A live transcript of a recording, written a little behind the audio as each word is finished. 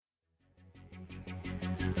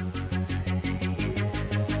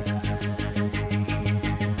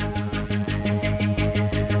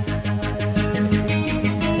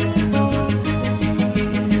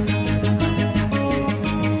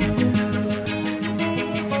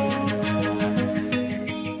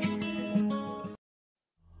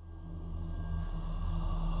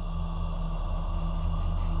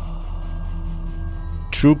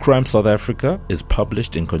True Crime South Africa is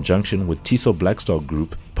published in conjunction with Tiso Blackstar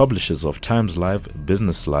Group, publishers of Times Live,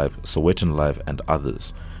 Business Live, Sowetan Live, and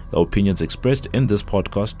others. The opinions expressed in this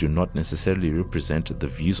podcast do not necessarily represent the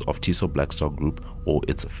views of Tiso Blackstar Group or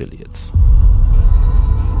its affiliates.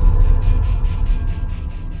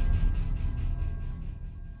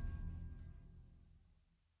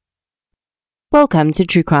 Welcome to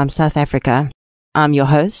True Crime South Africa. I'm your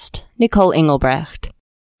host, Nicole Engelbrecht,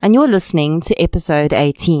 and you're listening to episode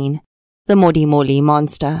 18, The Modimolle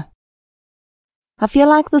Monster. I feel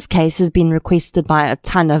like this case has been requested by a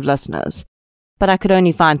ton of listeners, but I could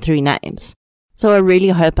only find 3 names, so I really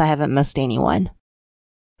hope I haven't missed anyone.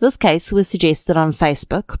 This case was suggested on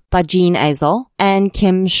Facebook by Jean Azel and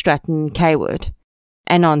Kim Stratton Kaywood,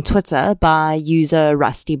 and on Twitter by user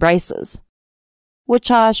Rusty Braces, which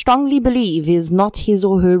I strongly believe is not his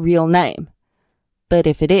or her real name. But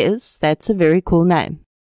if it is, that's a very cool name.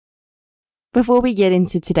 Before we get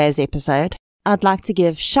into today's episode, I'd like to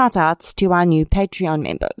give shout-outs to our new Patreon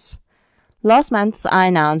members. Last month, I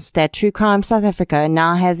announced that True Crime South Africa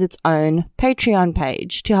now has its own Patreon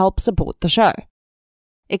page to help support the show,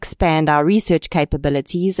 expand our research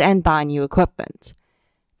capabilities, and buy new equipment.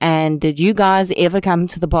 And did you guys ever come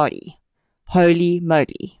to the party? Holy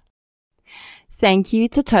moly. Thank you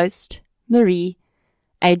to Toast, Marie,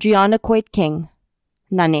 Adriana Coit-King,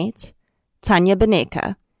 Nanette, Tanya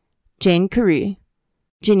Beneka, Jen Carew,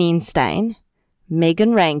 Janine Stein,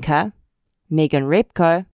 Megan Ranker, Megan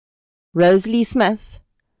Repko, Rosalie Smith,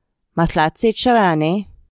 Mahlatse Sharane,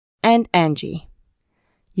 and Angie.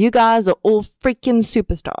 You guys are all freaking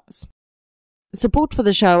superstars. Support for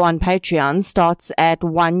the show on Patreon starts at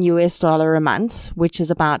 $1 a month, which is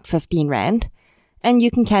about 15 Rand, and you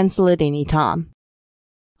can cancel at any time.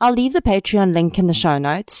 I'll leave the Patreon link in the show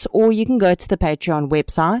notes, or you can go to the Patreon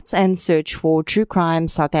website and search for True Crime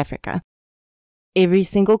South Africa. Every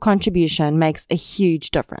single contribution makes a huge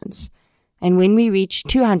difference, and when we reach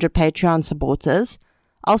 200 Patreon supporters,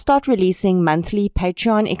 I'll start releasing monthly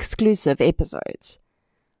Patreon exclusive episodes.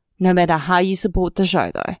 No matter how you support the show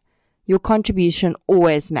though, your contribution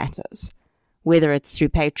always matters, whether it's through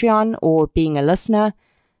Patreon or being a listener,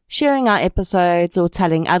 sharing our episodes, or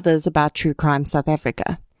telling others about True Crime South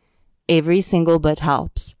Africa. Every single bit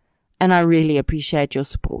helps, and I really appreciate your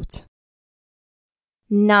support.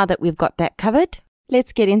 Now that we've got that covered,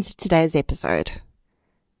 let's get into today's episode.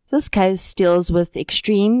 This case deals with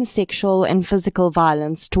extreme sexual and physical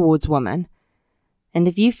violence towards women, and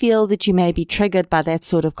if you feel that you may be triggered by that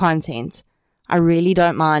sort of content, I really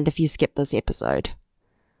don't mind if you skip this episode.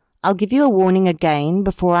 I'll give you a warning again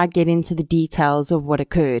before I get into the details of what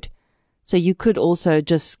occurred, so you could also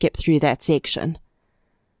just skip through that section.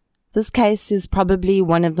 This case is probably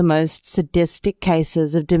one of the most sadistic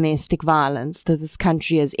cases of domestic violence that this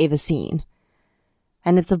country has ever seen.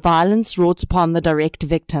 And if the violence wrought upon the direct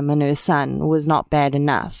victim and her son was not bad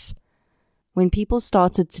enough, when people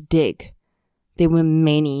started to dig, there were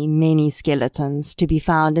many, many skeletons to be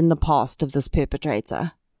found in the past of this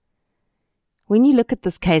perpetrator. When you look at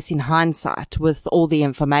this case in hindsight with all the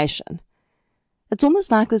information, it's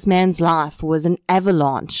almost like this man's life was an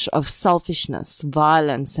avalanche of selfishness,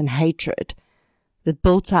 violence, and hatred that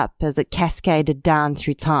built up as it cascaded down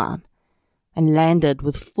through time and landed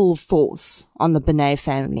with full force on the Benet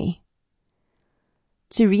family.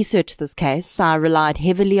 To research this case, I relied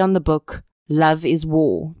heavily on the book Love is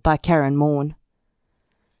War by Karen Morn.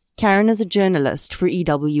 Karen is a journalist for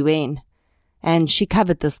EWN, and she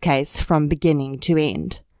covered this case from beginning to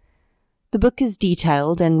end. The book is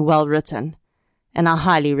detailed and well written, and I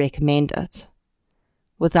highly recommend it.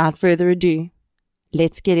 Without further ado,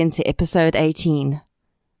 let's get into episode 18,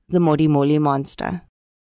 The Modimolle Monster.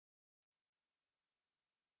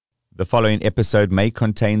 The following episode may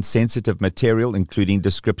contain sensitive material, including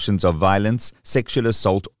descriptions of violence, sexual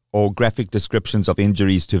assault, or graphic descriptions of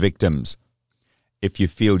injuries to victims. If you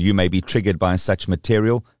feel you may be triggered by such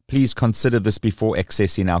material, please consider this before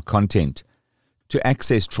accessing our content. To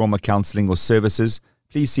access trauma counseling or services,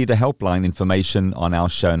 please see the helpline information on our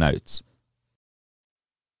show notes.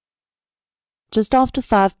 Just after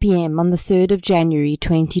 5 p.m. on the 3rd of January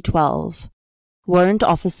 2012, Warrant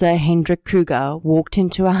Officer Hendrik Kruger walked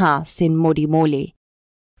into a house in Modimolle,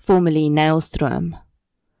 formerly Nailstroom.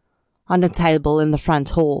 On a table in the front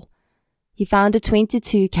hall, he found a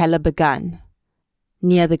 .22 caliber gun.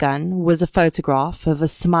 Near the gun was a photograph of a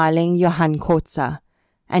smiling Johan Kotza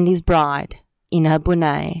and his bride, Ina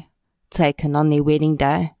Bonet, taken on their wedding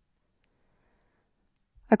day.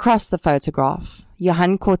 Across the photograph,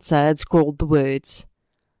 Johan Kotza had scrawled the words,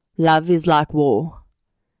 "Love is like war.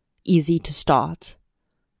 Easy to start,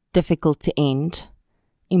 difficult to end,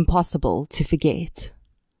 impossible to forget."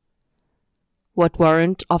 What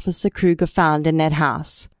Warrant Officer Kruger found in that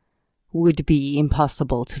house would be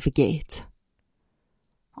impossible to forget.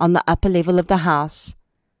 On the upper level of the house,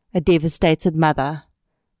 a devastated mother,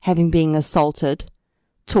 having been assaulted,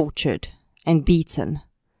 tortured, and beaten,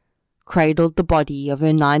 cradled the body of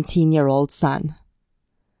her 19-year-old son.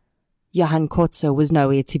 Johan Kotze was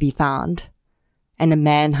nowhere to be found, and a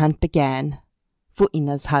manhunt began for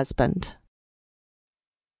Ina's husband.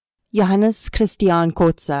 Johannes Christian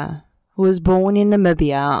Kotze was born in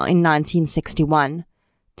Namibia in 1961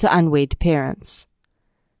 to unwed parents.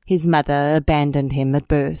 His mother abandoned him at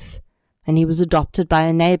birth, and he was adopted by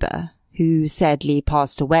a neighbor who sadly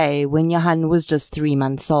passed away when Johan was just 3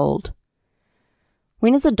 months old.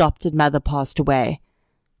 When his adopted mother passed away,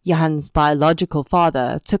 Johan's biological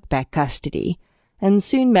father took back custody and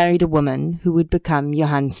soon married a woman who would become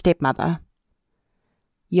Johan's stepmother.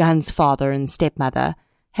 Johan's father and stepmother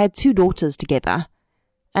had 2 daughters together,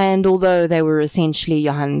 and although they were essentially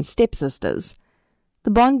Johan's stepsisters,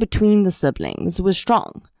 the bond between the siblings was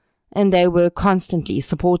strong, and they were constantly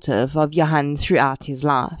supportive of Johan throughout his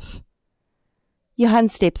life.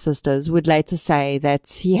 Johan's stepsisters would later say that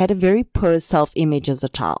he had a very poor self-image as a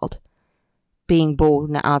child. Being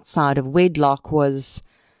born outside of wedlock was,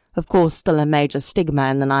 of course, still a major stigma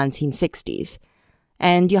in the 1960s,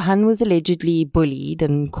 and Johan was allegedly bullied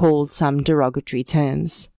and called some derogatory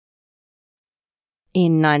terms.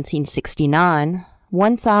 In 1969,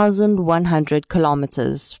 1,100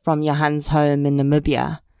 kilometers from Johan's home in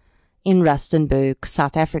Namibia, in Rustenburg,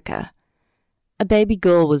 South Africa, a baby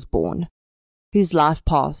girl was born, whose life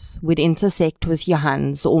path would intersect with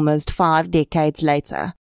Johan's almost 5 decades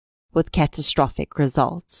later, with catastrophic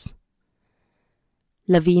results.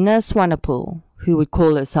 Lavina Swanepoel, who would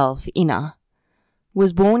call herself Ina,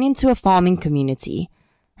 was born into a farming community,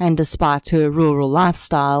 and despite her rural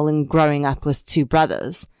lifestyle and growing up with 2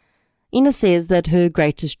 brothers, Ina says that her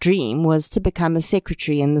greatest dream was to become a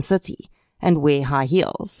secretary in the city and wear high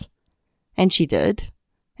heels. And she did,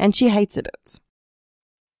 and she hated it.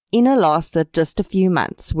 Ina lasted just a few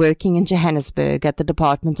months working in Johannesburg at the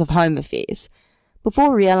Department of Home Affairs,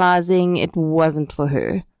 before realizing it wasn't for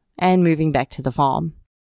her and moving back to the farm.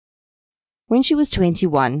 When she was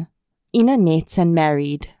 21, Ina met and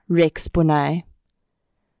married Rex Bonnet.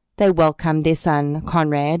 They welcomed their son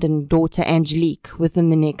Conrad and daughter Angelique within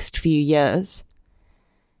the next few years.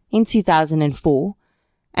 In 2004,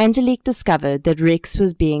 Angelique discovered that Rex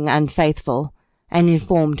was being unfaithful and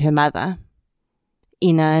informed her mother.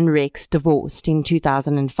 Ina and Rex divorced in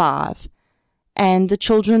 2005, and the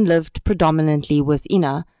children lived predominantly with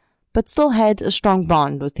Ina, but still had a strong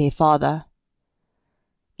bond with their father.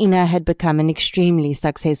 Ina had become an extremely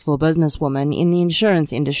successful businesswoman in the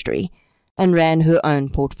insurance industry and ran her own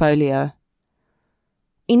portfolio.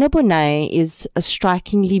 Ina Bonnet is a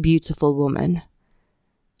strikingly beautiful woman.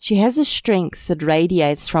 She has a strength that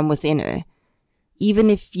radiates from within her, even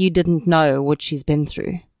if you didn't know what she's been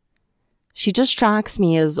through. She just strikes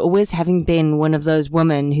me as always having been one of those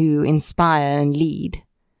women who inspire and lead.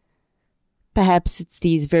 Perhaps it's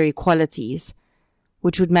these very qualities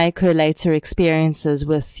which would make her later experiences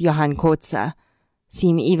with Johan Kotze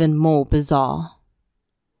seem even more bizarre.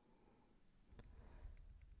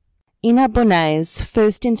 Ina Bonnet's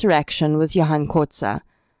first interaction with Johan Kotze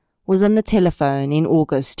was on the telephone in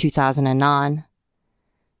August 2009.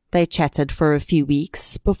 They chatted for a few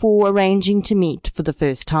weeks before arranging to meet for the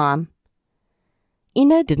first time.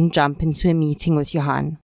 Ina didn't jump into a meeting with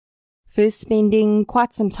Johan, first spending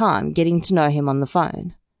quite some time getting to know him on the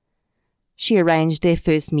phone. She arranged their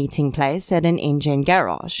first meeting place at an engine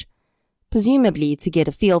garage, presumably to get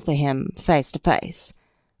a feel for him face to face,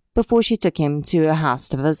 before she took him to her house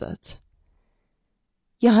to visit.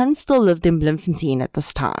 Johan still lived in Bloemfontein at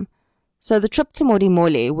this time, so the trip to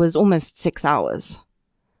Modimolle was almost 6 hours.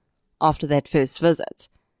 After that first visit,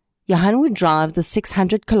 Johan would drive the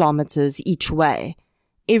 600 kilometers each way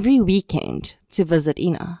every weekend to visit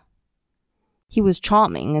Ina. He was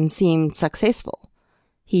charming and seemed successful.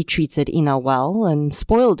 He treated Ina well and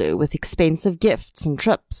spoiled her with expensive gifts and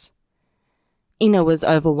trips. Ina was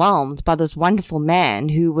overwhelmed by this wonderful man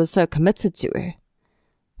who was so committed to her.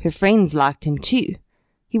 Her friends liked him too.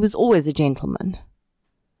 He was always a gentleman.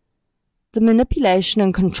 The manipulation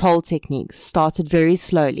and control techniques started very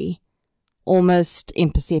slowly, almost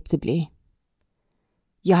imperceptibly.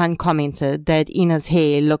 Johan commented that Ina's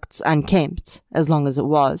hair looked unkempt as long as it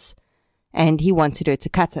was, and he wanted her to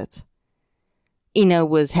cut it. Ina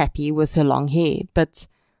was happy with her long hair, but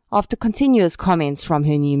after continuous comments from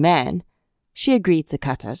her new man, she agreed to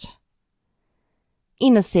cut it.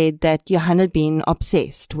 Ina said that Johan had been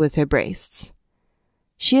obsessed with her breasts.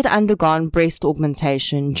 She had undergone breast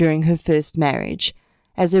augmentation during her first marriage,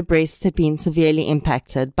 as her breasts had been severely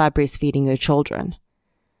impacted by breastfeeding her children.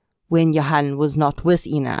 When Johan was not with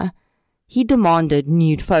Ina, he demanded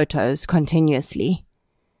nude photos continuously.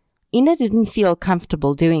 Ina didn't feel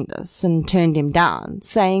comfortable doing this and turned him down,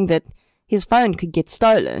 saying that his phone could get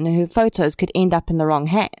stolen and her photos could end up in the wrong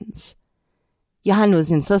hands. Johan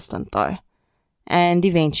was insistent though, and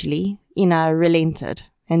eventually Ina relented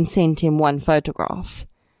and sent him one photograph.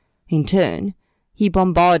 In turn, he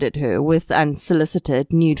bombarded her with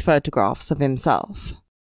unsolicited nude photographs of himself.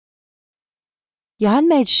 Johan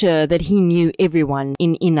made sure that he knew everyone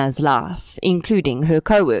in Ina's life, including her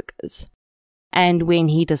co-workers. And when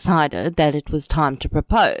he decided that it was time to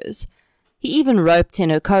propose, he even roped in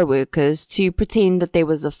her co-workers to pretend that there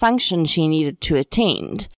was a function she needed to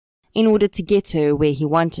attend in order to get her where he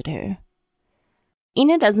wanted her.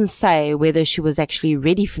 Ina doesn't say whether she was actually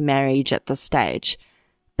ready for marriage at this stage,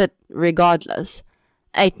 but regardless,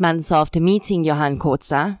 8 months after meeting Johan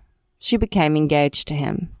Koza, she became engaged to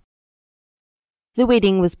him. The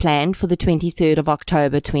wedding was planned for the 23rd of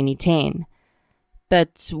October 2010,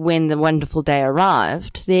 but when the wonderful day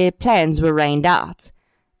arrived, their plans were rained out,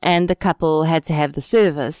 and the couple had to have the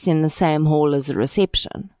service in the same hall as the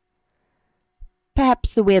reception.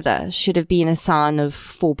 Perhaps the weather should have been a sign of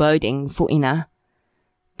foreboding for Ina,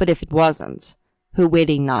 but if it wasn't, her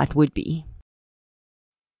wedding night would be.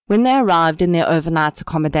 When they arrived in their overnight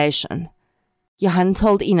accommodation, Johan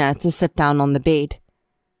told Ina to sit down on the bed,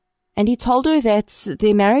 and he told her that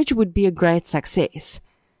their marriage would be a great success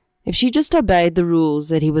if she just obeyed the rules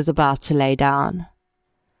that he was about to lay down.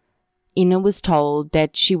 Ina was told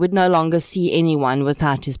that she would no longer see anyone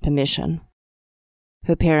without his permission.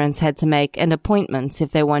 Her parents had to make an appointment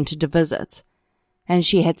if they wanted to visit, and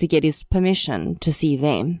she had to get his permission to see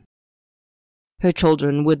them. Her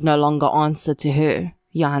children would no longer answer to her,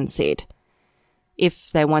 Johan said.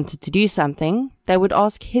 If they wanted to do something, they would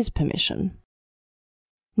ask his permission.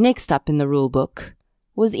 Next up in the rule book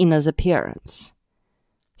was Ina's appearance.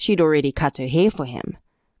 She'd already cut her hair for him,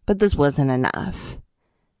 but this wasn't enough.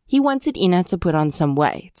 He wanted Ina to put on some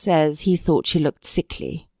weight, as he thought she looked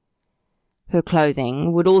sickly. Her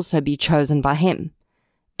clothing would also be chosen by him,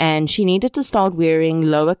 and she needed to start wearing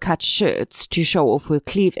lower-cut shirts to show off her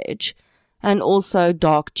cleavage, and also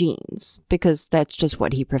dark jeans, because that's just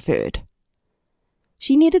what he preferred.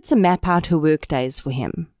 She needed to map out her workdays for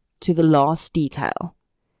him, to the last detail.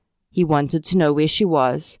 He wanted to know where she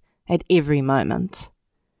was at every moment.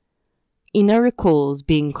 Ina recalls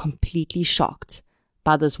being completely shocked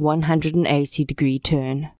by this 180-degree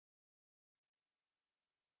turn.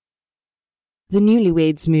 The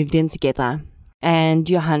newlyweds moved in together, and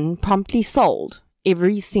Johan promptly sold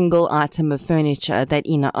every single item of furniture that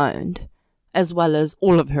Ina owned, as well as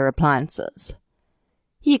all of her appliances.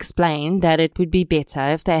 He explained that it would be better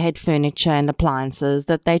if they had furniture and appliances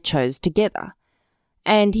that they chose together,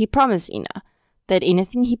 and he promised Ina that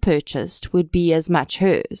anything he purchased would be as much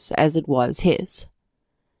hers as it was his.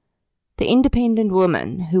 The independent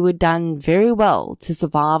woman, who had done very well to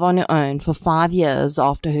survive on her own for 5 years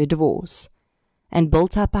after her divorce, and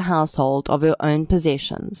built up a household of her own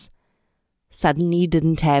possessions, suddenly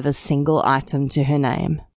didn't have a single item to her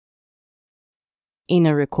name.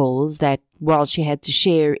 Ina recalls that while she had to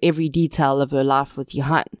share every detail of her life with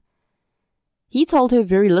Johan, he told her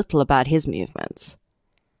very little about his movements.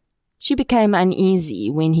 She became uneasy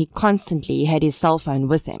when he constantly had his cell phone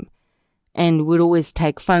with him and would always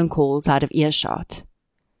take phone calls out of earshot.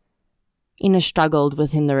 Ina struggled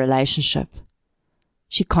within the relationship.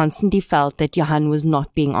 She constantly felt that Johan was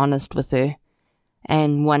not being honest with her,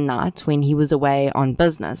 and one night when he was away on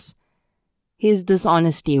business, his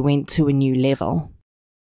dishonesty went to a new level.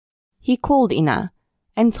 He called Ina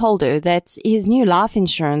and told her that his new life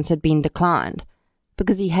insurance had been declined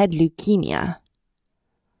because he had leukemia.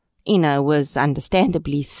 Ina was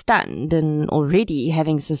understandably stunned, and already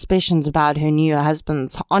having suspicions about her new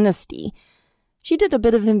husband's honesty, she did a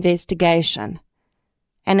bit of investigation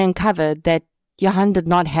and uncovered that Johan did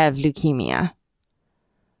not have leukemia.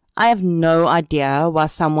 I have no idea why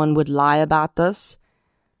someone would lie about this,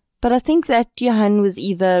 but I think that Johan was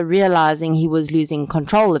either realizing he was losing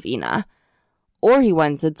control of Ina, or he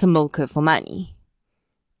wanted to milk her for money.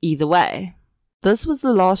 Either way, this was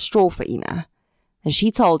the last straw for Ina, and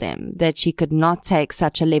she told him that she could not take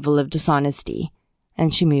such a level of dishonesty,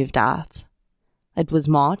 and she moved out. It was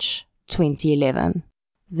March 2011.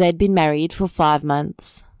 They'd been married for 5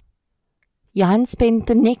 months. Johan spent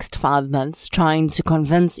the next 5 months trying to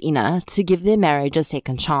convince Ina to give their marriage a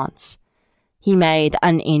second chance. He made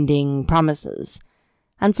unending promises,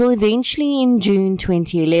 until eventually in June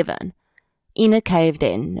 2011, Ina caved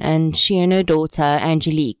in, and she and her daughter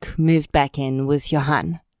Angelique moved back in with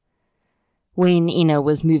Johan. When Ina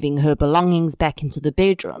was moving her belongings back into the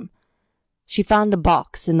bedroom, she found a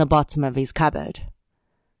box in the bottom of his cupboard.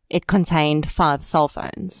 It contained 5 cell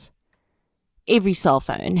phones. Every cell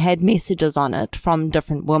phone had messages on it from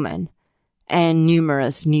different women, and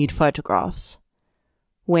numerous nude photographs.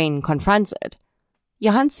 When confronted,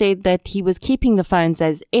 Johan said that he was keeping the phones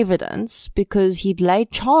as evidence because he'd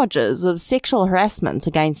laid charges of sexual harassment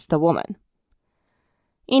against the woman.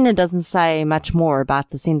 Ina doesn't say much more about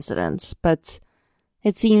this incident, but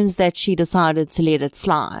it seems that she decided to let it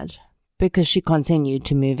slide because she continued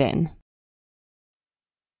to move in.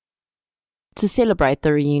 To celebrate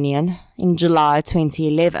the reunion, in July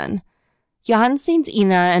 2011, Johan sent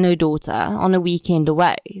Ina and her daughter on a weekend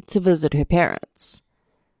away to visit her parents.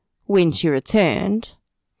 When she returned,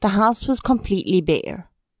 the house was completely bare.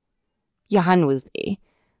 Johan was there,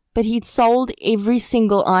 but he'd sold every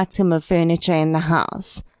single item of furniture in the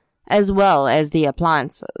house, as well as the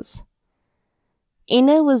appliances.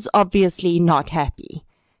 Ina was obviously not happy,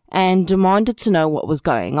 and demanded to know what was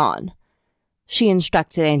going on. She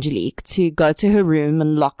instructed Angelique to go to her room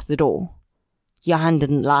and lock the door. Johan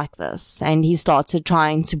didn't like this, and he started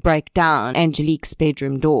trying to break down Angelique's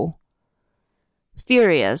bedroom door.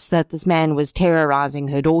 Furious that this man was terrorizing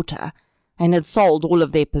her daughter and had sold all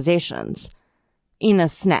of their possessions, Ina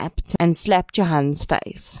snapped and slapped Johan's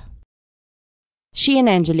face. She and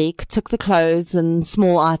Angelique took the clothes and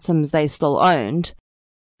small items they still owned,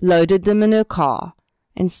 loaded them in her car,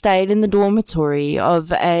 and stayed in the dormitory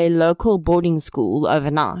of a local boarding school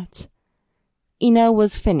overnight. Ina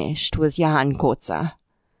was finished with Johan Kotze.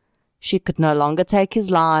 She could no longer take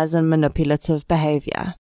his lies and manipulative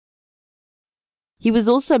behavior. He was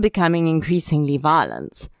also becoming increasingly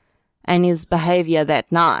violent, and his behavior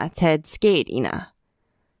that night had scared Ina.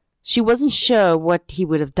 She wasn't sure what he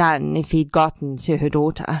would have done if he'd gotten to her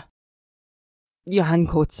daughter. Johan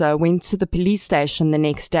Kotze went to the police station the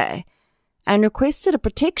next day and requested a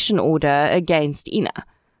protection order against Ina,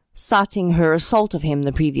 citing her assault of him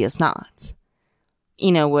the previous night.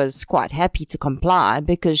 Ina was quite happy to comply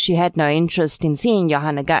because she had no interest in seeing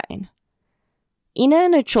Johan again. Ina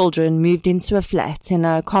and her children moved into a flat in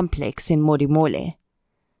a complex in Modimolle.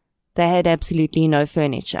 They had absolutely no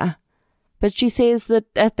furniture, but she says that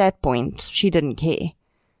at that point she didn't care.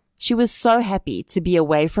 She was so happy to be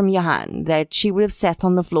away from Johan that she would have sat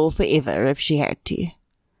on the floor forever if she had to.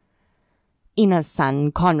 Ina's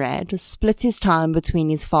son, Conrad, split his time between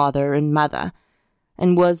his father and mother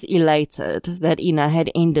and was elated that Ina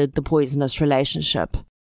had ended the poisonous relationship.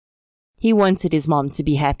 He wanted his mom to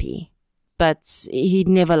be happy, but he'd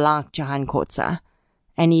never liked Johan Kotze,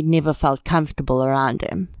 and he'd never felt comfortable around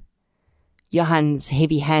him. Johan's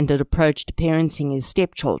heavy-handed approach to parenting his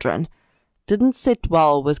stepchildren didn't sit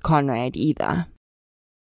well with Conrad either.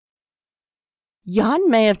 Johan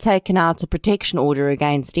may have taken out a protection order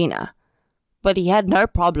against Ina, but he had no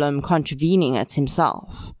problem contravening it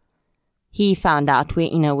himself. He found out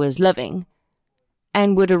where Ina was living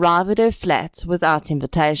and would arrive at her flat without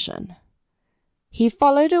invitation. He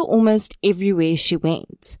followed her almost everywhere she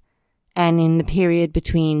went, and in the period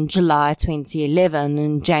between July 2011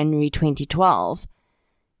 and January 2012,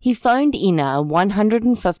 he phoned Ina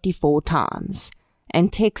 154 times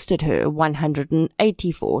and texted her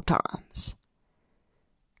 184 times.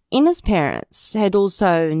 Ina's parents had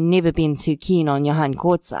also never been too keen on Johan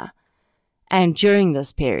Kotze, and during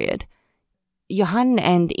this period, Johan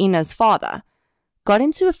and Ina's father got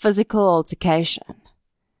into a physical altercation.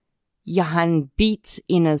 Johan beat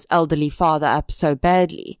Ina's elderly father up so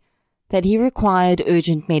badly that he required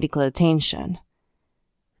urgent medical attention.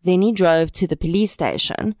 Then he drove to the police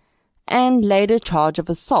station and laid a charge of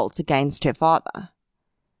assault against her father.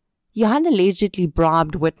 Johan allegedly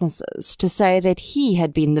bribed witnesses to say that he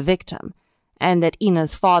had been the victim and that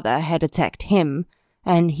Ina's father had attacked him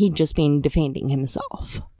and he'd just been defending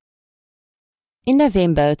himself. In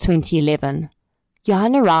November 2011,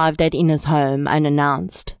 Johan arrived at Ina's home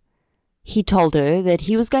unannounced. He told her that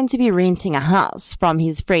he was going to be renting a house from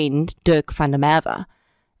his friend Dirk van der Merwe,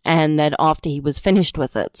 and that after he was finished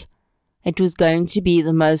with it, it was going to be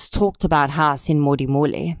the most talked about house in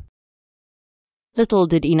Modimolle. Little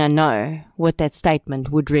did Ina know what that statement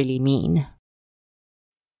would really mean.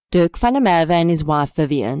 Dirk van der Merwe and his wife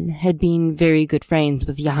Vivian had been very good friends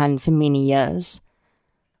with Johan for many years.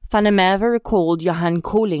 Van der Merwe recalled Johan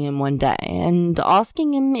calling him one day and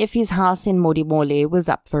asking him if his house in Modimolle was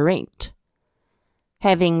up for rent.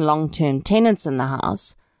 Having long-term tenants in the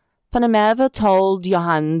house, Van der Merwe told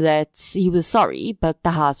Johan that he was sorry, but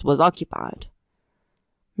the house was occupied.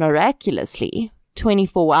 Miraculously,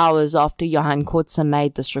 24 hours after Johan Kootse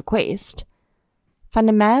made this request, Van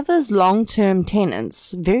der Merwe's long-term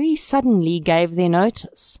tenants very suddenly gave their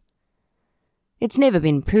notice. It's never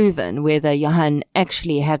been proven whether Johan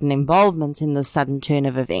actually had an involvement in this sudden turn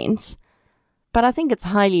of events, but I think it's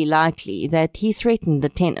highly likely that he threatened the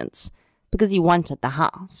tenants because he wanted the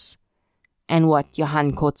house. And what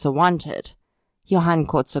Johan Kootse wanted, Johan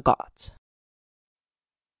Kootse got.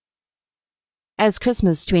 As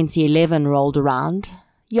Christmas 2011 rolled around,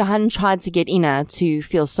 Johan tried to get Ina to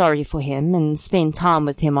feel sorry for him and spend time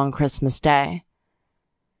with him on Christmas Day.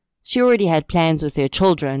 She already had plans with her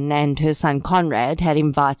children, and her son Conrad had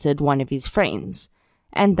invited one of his friends,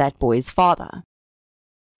 and that boy's father.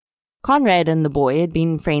 Conrad and the boy had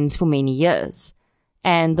been friends for many years,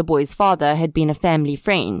 and the boy's father had been a family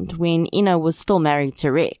friend when Ina was still married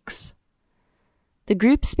to Rex. The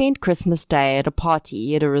group spent Christmas Day at a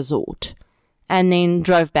party at a resort, and then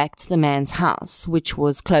drove back to the man's house, which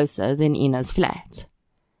was closer than Ina's flat.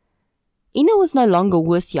 Ina was no longer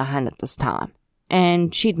with Johan at this time,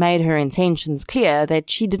 and she'd made her intentions clear that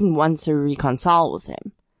she didn't want to reconcile with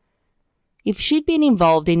him. If she'd been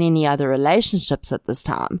involved in any other relationships at this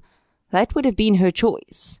time, that would have been her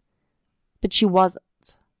choice. But she wasn't.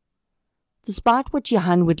 Despite what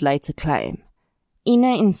Johan would later claim,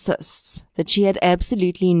 Ina insists that she had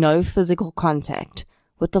absolutely no physical contact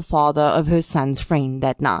with the father of her son's friend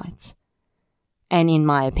that night. And in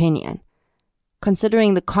my opinion,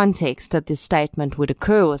 considering the context that this statement would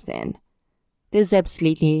occur within, there's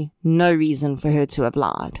absolutely no reason for her to have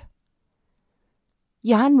lied.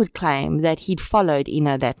 Johan would claim that he'd followed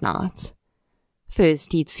Ina that night.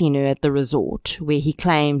 First, he'd seen her at the resort, where he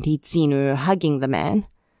claimed he'd seen her hugging the man.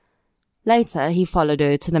 Later, he followed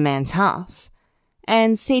her to the man's house,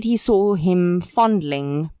 and said he saw him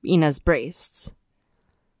fondling Ina's breasts.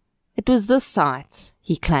 It was this sight,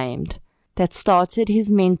 he claimed, that started his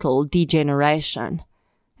mental degeneration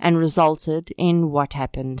and resulted in what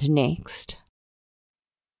happened next.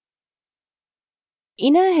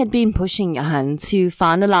 Ina had been pushing Johan to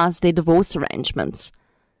finalize their divorce arrangements,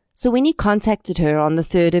 so when he contacted her on the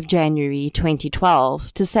 3rd of January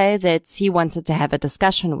 2012 to say that he wanted to have a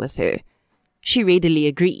discussion with her, she readily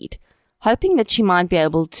agreed, hoping that she might be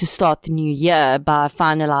able to start the new year by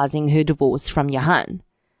finalizing her divorce from Johan.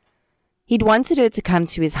 He'd wanted her to come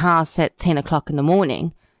to his house at 10 o'clock in the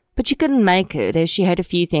morning, but she couldn't make it as she had a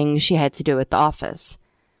few things she had to do at the office.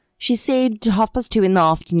 She said 2:30 in the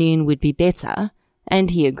afternoon would be better,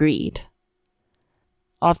 and he agreed.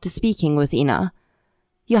 After speaking with Ina,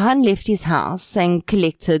 Johan left his house and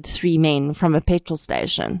collected 3 men from a petrol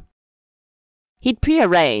station. He'd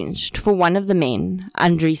prearranged for one of the men,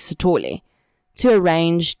 Andries Sithole, to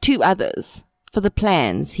arrange 2 others for the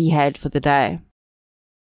plans he had for the day.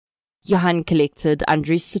 Johan collected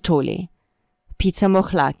Andries Sithole, Peter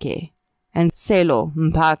Mokhlake, and Selo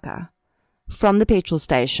Mpaka from the petrol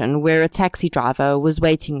station where a taxi driver was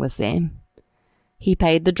waiting with them. He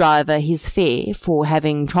paid the driver his fare for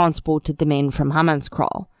having transported the men from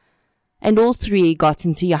Hammanskraal, and all 3 got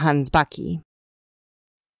into Johan's bakkie.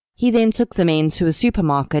 He then took the men to a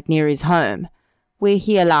supermarket near his home, where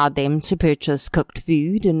he allowed them to purchase cooked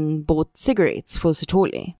food and bought cigarettes for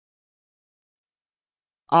Sithole.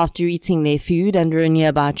 After eating their food under a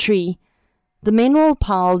nearby tree, the men all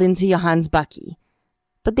piled into Johan's bakkie,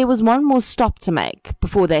 but there was one more stop to make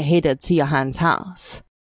before they headed to Johan's house.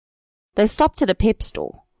 They stopped at a pep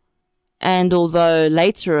store, and although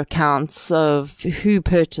later accounts of who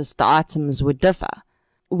purchased the items would differ,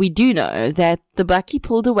 we do know that the bakkie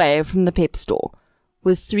pulled away from the pep store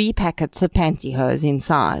with 3 packets of pantyhose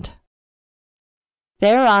inside.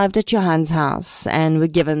 They arrived at Johan's house and were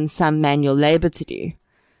given some manual labor to do,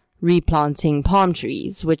 replanting palm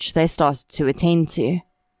trees, which they started to attend to.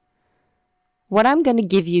 What I'm going to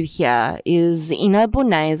give you here is Ina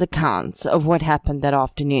Bonet's account of what happened that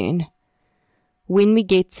afternoon. When we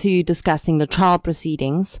get to discussing the trial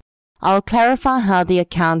proceedings, I'll clarify how the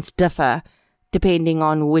accounts differ depending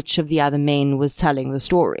on which of the other men was telling the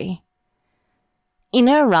story.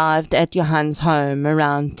 Ina arrived at Johan's home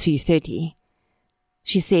around 2:30.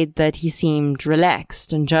 She said that he seemed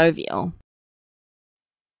relaxed and jovial.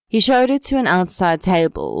 He showed her to an outside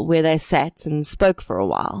table where they sat and spoke for a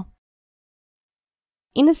while.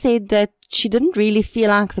 Ina said that she didn't really feel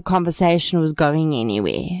like the conversation was going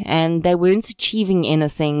anywhere, and they weren't achieving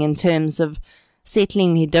anything in terms of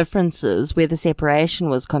settling their differences where the separation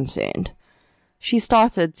was concerned. She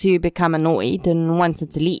started to become annoyed and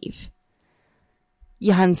wanted to leave.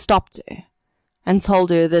 Johan stopped her and told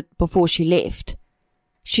her that before she left,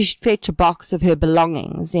 she should fetch a box of her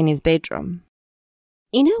belongings in his bedroom.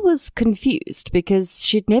 Ina was confused because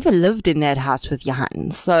she'd never lived in that house with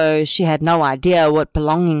Johan, so she had no idea what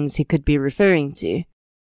belongings he could be referring to.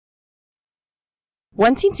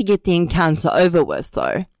 Wanting to get the encounter over with,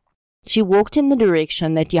 though, she walked in the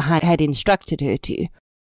direction that Johan had instructed her to,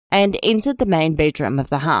 and entered the main bedroom of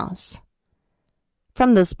the house.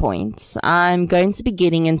 From this point, I'm going to be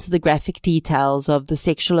getting into the graphic details of the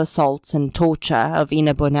sexual assault and torture of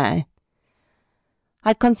Ina Bonet.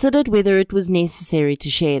 I'd considered whether it was necessary to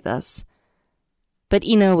share this, but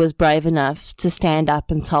Ina was brave enough to stand up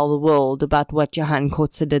and tell the world about what Johan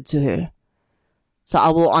Coetzee did to her, so I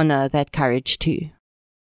will honor that courage too.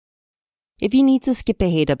 If you need to skip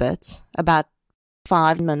ahead a bit, about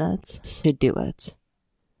 5 minutes to do it.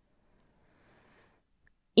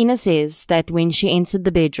 Ina says that when she entered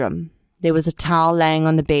the bedroom, there was a towel laying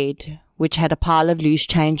on the bed which had a pile of loose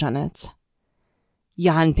change on it.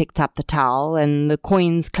 Johan picked up the towel and the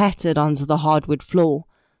coins clattered onto the hardwood floor,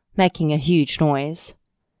 making a huge noise.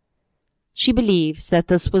 She believes that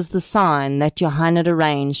this was the sign that Johan had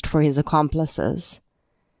arranged for his accomplices.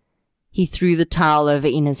 He threw the towel over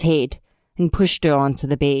Ina's head and pushed her onto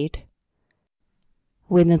the bed.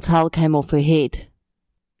 When the towel came off her head,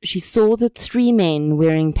 she saw that 3 men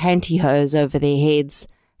wearing pantyhose over their heads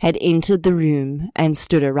had entered the room and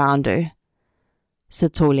stood around her.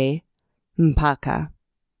 Sithole, Mpaka,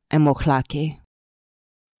 and Mohlake.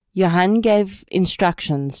 Johan gave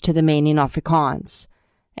instructions to the men in Afrikaans,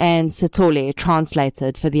 and Sithole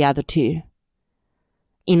translated for the other 2.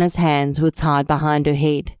 Ina's hands were tied behind her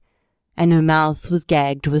head, and her mouth was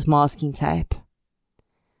gagged with masking tape.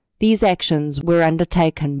 These actions were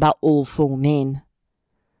undertaken by all 4 men.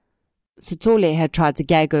 Sithole had tried to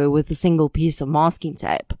gag her with a single piece of masking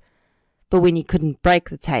tape, but when he couldn't break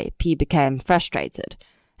the tape, he became frustrated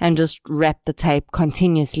and just wrapped the tape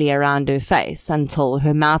continuously around her face until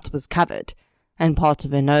her mouth was covered, and part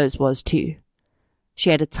of her nose was too. She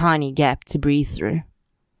had a tiny gap to breathe through.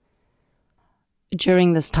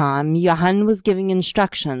 During this time, Johan was giving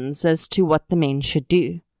instructions as to what the men should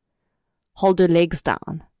do. Hold her legs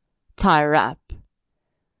down. Tie her up.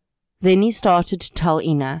 Then he started to tell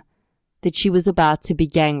Ina that she was about to be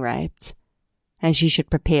gang raped, and she should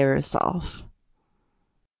prepare herself.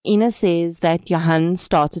 Ina says that Johan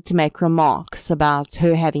started to make remarks about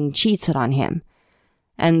her having cheated on him,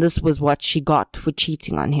 and this was what she got for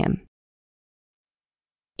cheating on him.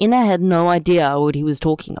 Ina had no idea what he was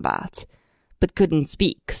talking about, but couldn't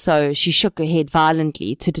speak, so she shook her head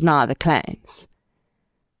violently to deny the claims.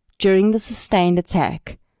 During the sustained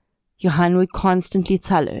attack, Johan would constantly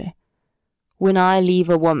tell her, "When I leave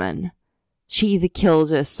a woman, she either kills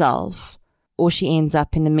herself or she ends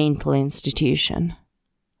up in a mental institution."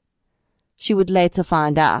 She would later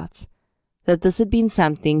find out that this had been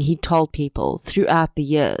something he told people throughout the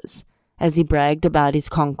years as he bragged about his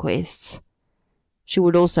conquests. She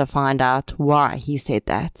would also find out why he said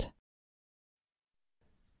that.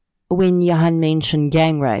 When Johan mentioned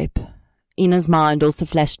gang rape, Ina's mind also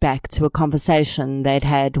flashed back to a conversation they'd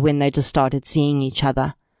had when they just started seeing each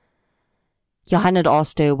other. Johan had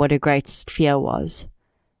asked her what her greatest fear was,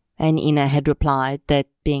 and Ina had replied that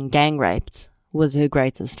being gang raped was her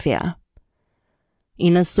greatest fear.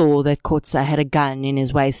 Ina saw that Coetzee had a gun in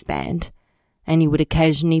his waistband, and he would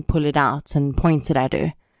occasionally pull it out and point it at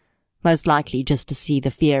her, most likely just to see the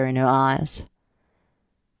fear in her eyes.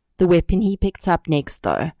 The weapon he picked up next,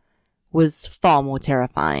 though, was far more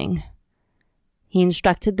terrifying. He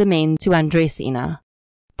instructed the men to undress Ina,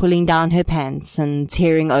 pulling down her pants and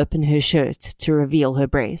tearing open her shirt to reveal her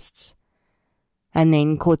breasts. And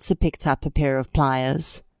then Coetzee picked up a pair of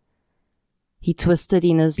pliers. He twisted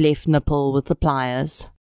Ina's left nipple with the pliers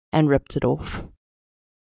and ripped it off.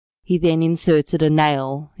 He then inserted a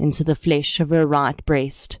nail into the flesh of her right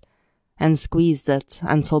breast and squeezed it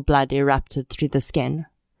until blood erupted through the skin.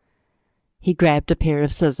 He grabbed a pair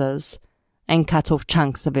of scissors and cut off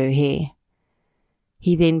chunks of her hair.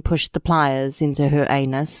 He then pushed the pliers into her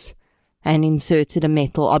anus and inserted a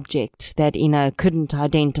metal object that Ina couldn't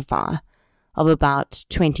identify of about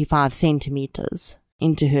 25 centimeters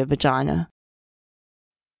into her vagina.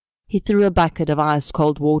 He threw a bucket of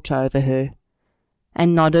ice-cold water over her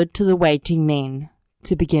and nodded to the waiting men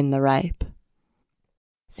to begin the rape.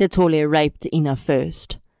 Sithole raped Ina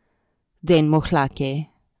first, then Mohlake,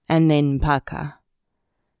 and then Mpaka.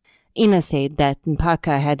 Ina said that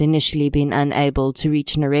Mpaka had initially been unable to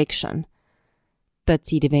reach an erection, but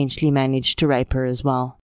he'd eventually managed to rape her as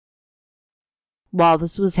well. While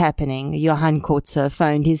this was happening, Johan Coetzee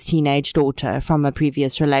phoned his teenage daughter from a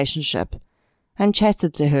previous relationship and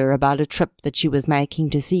chatted to her about a trip that she was making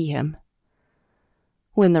to see him.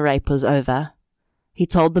 When the rape was over, He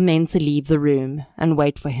told the men to leave the room and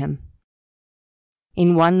wait for him.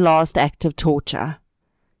 In one last act of torture,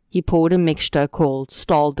 he poured a mixture called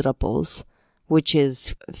staldruppels, which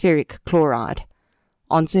is ferric chloride,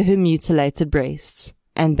 onto her mutilated breasts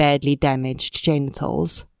and badly damaged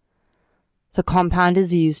genitals. The compound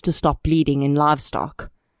is used to stop bleeding in livestock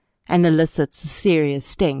and elicits a serious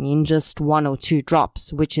sting in just 1 or 2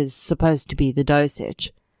 drops, which is supposed to be the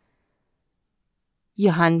dosage.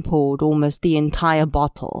 Johan poured almost the entire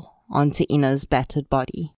bottle onto Ina's battered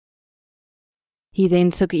body. He then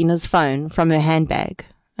took Ina's phone from her handbag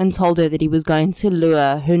and told her that he was going to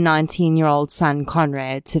lure her 19-year-old son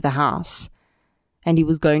Conrad to the house, and he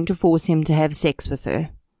was going to force him to have sex with her,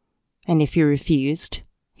 and if he refused,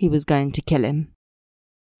 he was going to kill him.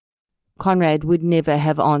 Conrad would never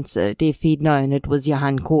have answered if he'd known it was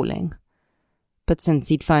Johan calling, but since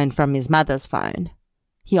he'd phoned from his mother's phone,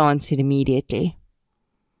 he answered immediately.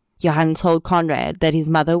 Johan told Conrad that his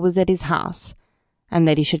mother was at his house and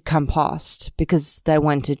that he should come past because they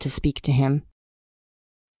wanted to speak to him.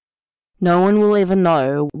 No one will ever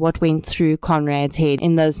know what went through Conrad's head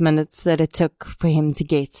in those minutes that it took for him to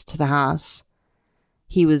get to the house.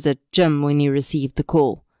 He was at gym when he received the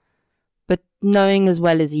call, but knowing as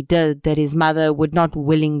well as he did that his mother would not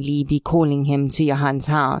willingly be calling him to Johan's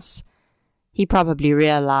house, he probably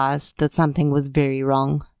realized that something was very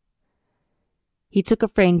wrong. He took a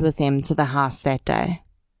friend with him to the house that day.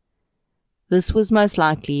 This was most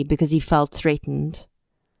likely because he felt threatened.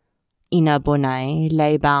 Ina Bonet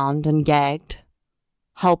lay bound and gagged,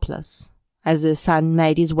 helpless, as her son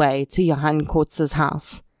made his way to Johan Kotz's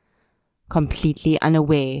house, completely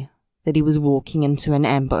unaware that he was walking into an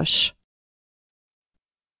ambush.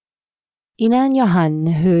 Ina and Johan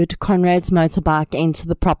heard Conrad's motorbike enter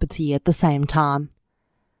the property at the same time.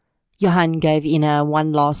 Johan gave Ina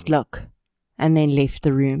one last look and then left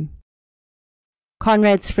the room.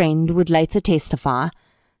 Conrad's friend would later testify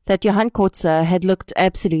that Johan Kotze had looked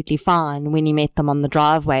absolutely fine when he met them on the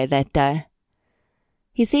driveway that day.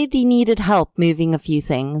 He said he needed help moving a few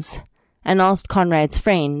things and asked Conrad's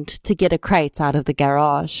friend to get a crate out of the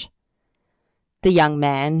garage. The young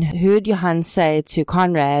man heard Johan say to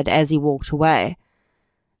Conrad as he walked away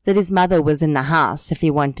that his mother was in the house if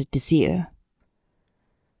he wanted to see her.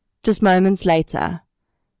 Just moments later,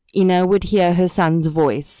 Ina would hear her son's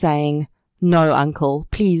voice saying, "No, uncle,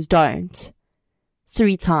 please don't,"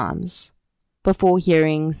 3 times, before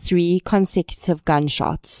hearing 3 consecutive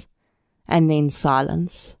gunshots, and then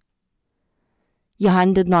silence.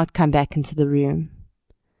 Johan did not come back into the room.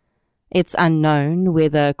 It's unknown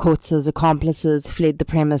whether Kotz's accomplices fled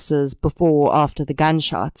the premises before or after the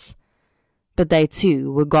gunshots, but they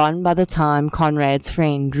too were gone by the time Conrad's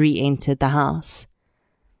friend re-entered the house.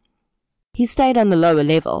 He stayed on the lower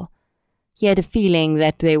level. He had a feeling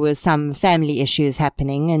that there were some family issues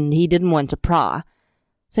happening and he didn't want to pry,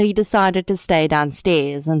 so he decided to stay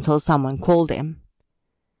downstairs until someone called him.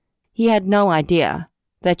 He had no idea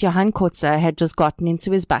that Johan Kotze had just gotten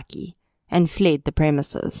into his bakkie and fled the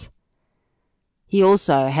premises. He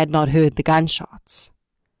also had not heard the gunshots.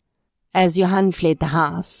 As Johan fled the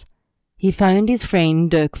house, he phoned his friend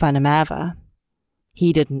Dirk van der Merwe.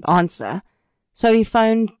 He didn't answer, so he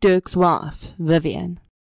phoned Dirk's wife, Vivian.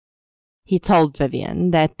 He told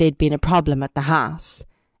Vivian that there'd been a problem at the house,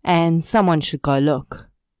 and someone should go look.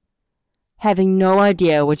 Having no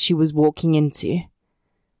idea what she was walking into,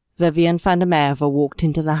 Vivian van der Merwe walked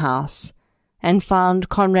into the house and found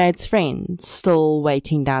Conrad's friend still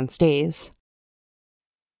waiting downstairs.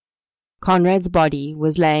 Conrad's body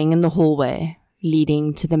was laying in the hallway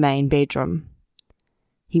leading to the main bedroom.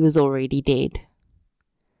 He was already dead.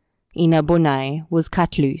 Ina Bonet was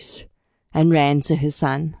cut loose and ran to her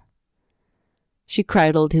son. She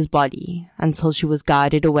cradled his body until she was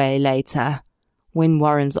guided away later when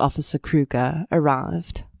Warren's Officer Kruger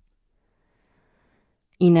arrived.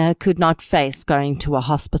 Ina could not face going to a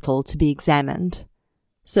hospital to be examined,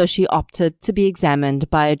 so she opted to be examined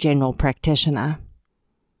by a general practitioner.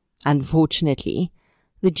 Unfortunately,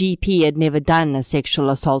 the GP had never done a sexual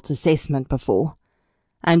assault assessment before,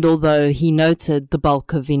 and although he noted the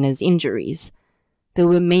bulk of Ina's injuries, there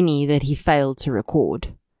were many that he failed to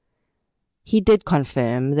record. He did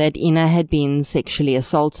confirm that Ina had been sexually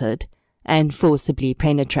assaulted and forcibly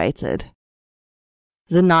penetrated.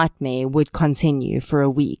 The nightmare would continue for a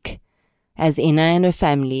week, as Ina and her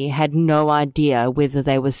family had no idea whether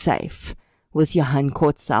they were safe with Johan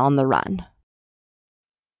Kotze on the run.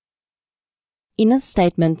 Ina's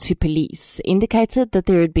statement to police indicated that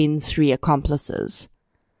there had been 3 accomplices.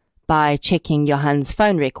 By checking Johan's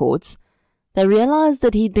phone records, they realized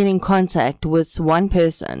that he'd been in contact with one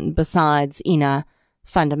person besides Ina,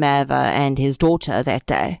 van der Merwe and his daughter that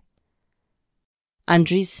day.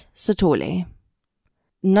 Andries Sithole.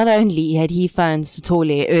 Not only had he phoned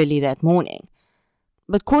Sithole early that morning,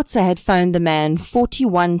 but Kotze had phoned the man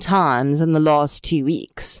 41 times in the last 2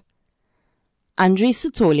 weeks. Andries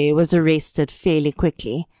Sithole was arrested fairly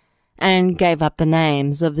quickly and gave up the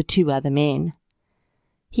names of the 2 other men.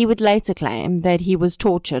 He would later claim that he was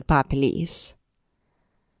tortured by police.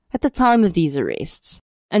 At the time of these arrests,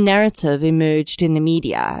 a narrative emerged in the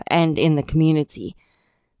media and in the community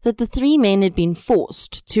that the 3 men had been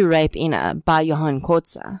forced to rape Ina by Johan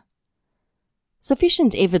Kotze.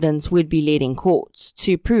 Sufficient evidence would be led in court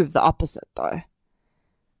to prove the opposite, though.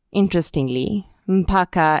 Interestingly,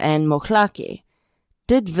 Mpaka and Mohlake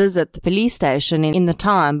did visit the police station in the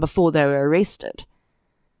time before they were arrested.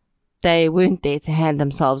 They weren't there to hand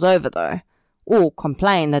themselves over, though, or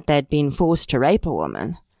complain that they'd been forced to rape a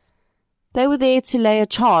woman. They were there to lay a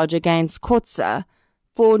charge against Kotze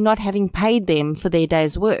for not having paid them for their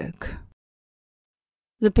day's work.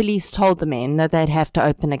 The police told the men that they'd have to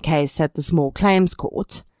open a case at the small claims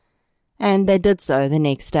court, and they did so the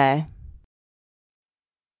next day.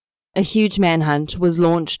 A huge manhunt was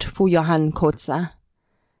launched for Johan Kotze.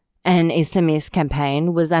 An SMS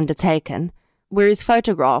campaign was undertaken where his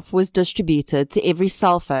photograph was distributed to every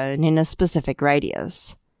cell phone in a specific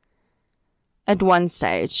radius. At one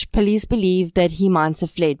stage, police believed that he might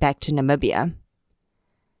have fled back to Namibia.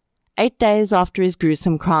 8 days after his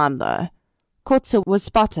gruesome crime, though, Kotze was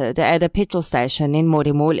spotted at a petrol station in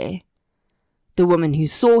Modimolle. The woman who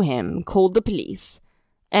saw him called the police,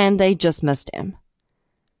 and they just missed him.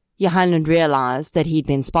 Johan had realized that he'd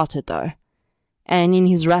been spotted, though, and in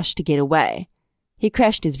his rush to get away, he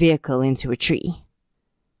crashed his vehicle into a tree.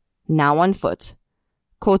 Now on foot,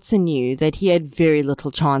 Kotze knew that he had very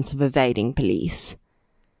little chance of evading police.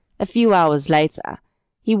 A few hours later,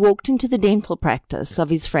 he walked into the dental practice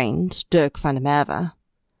of his friend, Dirk van der Merwe.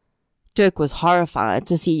 Dirk was horrified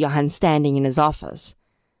to see Johan standing in his office,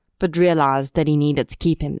 but realized that he needed to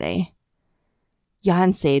keep him there.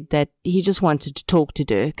 Johan said that he just wanted to talk to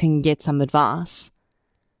Dirk and get some advice.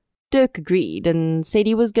 Dirk agreed and said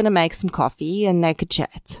he was going to make some coffee and they could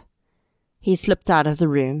chat. He slipped out of the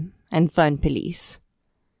room and phoned police.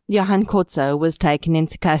 Johan Kotze was taken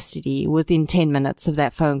into custody within 10 minutes of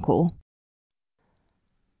that phone call.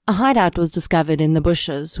 A hideout was discovered in the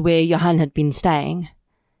bushes where Johan had been staying.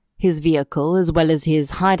 His vehicle, as well as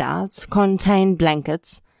his hideout, contained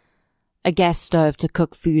blankets, a gas stove to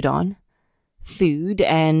cook food on, food,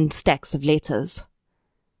 and stacks of letters.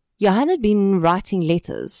 Johan had been writing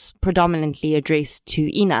letters, predominantly addressed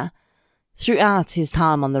to Ina, throughout his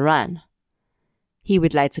time on the run. He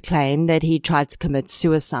would later claim that he tried to commit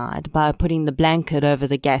suicide by putting the blanket over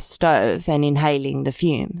the gas stove and inhaling the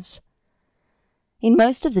fumes. In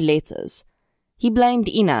most of the letters, he blamed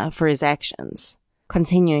Ina for his actions,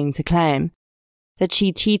 continuing to claim that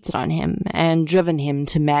she cheated on him and driven him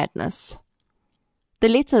to madness. The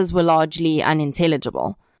letters were largely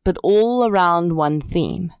unintelligible, but all around one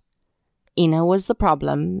theme. Ina was the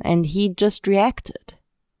problem, and he'd just reacted.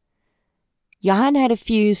 Johan had a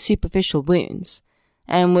few superficial wounds,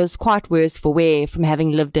 and was quite worse for wear from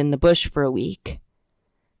having lived in the bush for a week.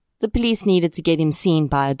 The police needed to get him seen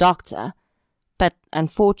by a doctor, but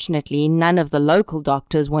unfortunately none of the local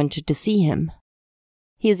doctors wanted to see him.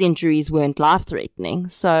 His injuries weren't life-threatening,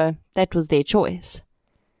 so that was their choice.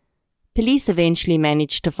 Police eventually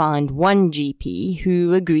managed to find one GP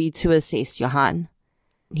who agreed to assess Johan.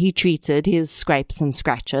 He treated his scrapes and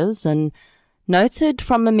scratches and noted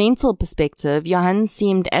from a mental perspective Johan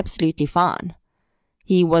seemed absolutely fine.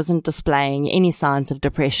 He wasn't displaying any signs of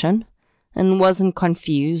depression and wasn't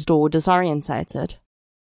confused or disorientated.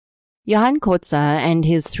 Johan Kotze and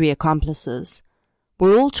his 3 accomplices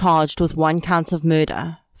were all charged with 1 count of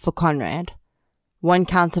murder for Conrad, 1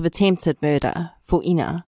 count of attempted murder for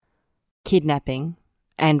Ina, kidnapping,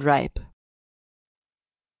 and rape.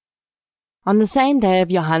 On the same day of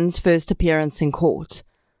Johan's first appearance in court,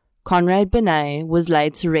 Conrad Benet was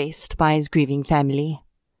laid to rest by his grieving family.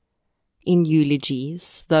 In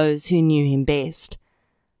eulogies, those who knew him best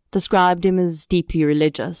described him as deeply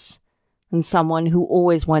religious and someone who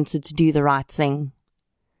always wanted to do the right thing.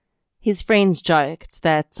 His friends joked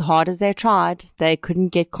that, hard as they tried, they couldn't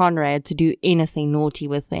get Conrad to do anything naughty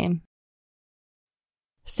with them.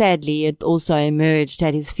 Sadly, it also emerged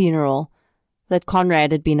at his funeral that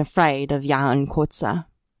Conrad had been afraid of Johan Kotze.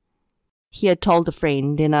 He had told a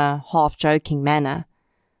friend in a half-joking manner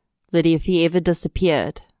that if he ever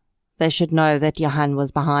disappeared, they should know that Johan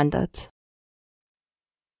was behind it.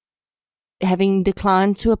 Having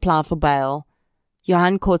declined to apply for bail,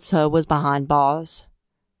 Johan Kotze was behind bars.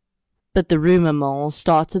 But the rumor mill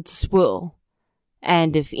started to swirl,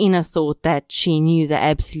 and if Ina thought that she knew the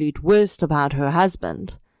absolute worst about her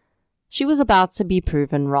husband, she was about to be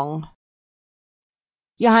proven wrong.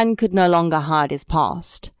 Johan could no longer hide his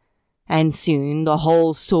past, and soon the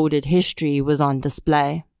whole sordid history was on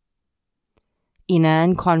display. Ina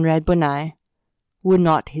and Conrad Bonnet were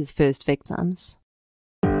not his first victims.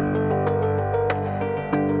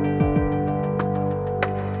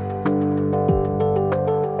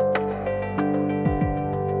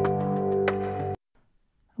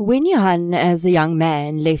 When Johan, as a young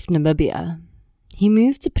man, left Namibia, he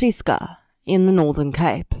moved to Prieska in the Northern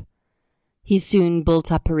Cape. He soon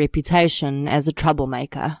built up a reputation as a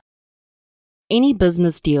troublemaker. Any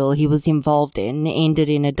business deal he was involved in ended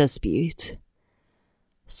in a dispute.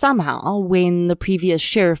 Somehow, when the previous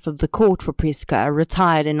sheriff of the court for Prieska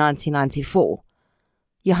retired in 1994,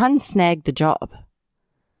 Johan snagged the job.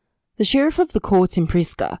 The sheriff of the court in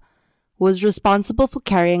Prieska was responsible for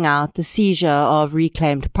carrying out the seizure of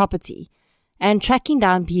reclaimed property and tracking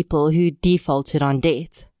down people who defaulted on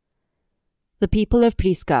debt. The people of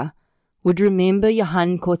Prieska would remember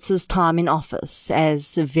Johan Kotz's time in office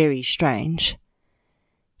as very strange.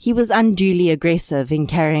 He was unduly aggressive in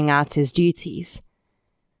carrying out his duties.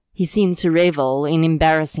 He seemed to revel in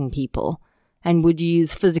embarrassing people and would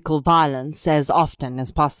use physical violence as often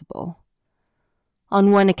as possible.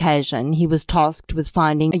 On one occasion, he was tasked with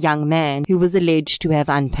finding a young man who was alleged to have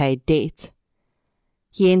unpaid debt.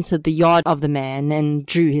 He entered the yard of the man and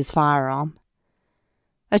drew his firearm.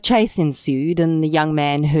 A chase ensued and the young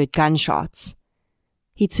man heard gunshots.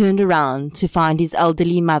 He turned around to find his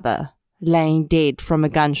elderly mother laying dead from a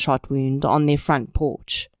gunshot wound on their front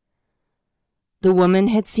porch. The woman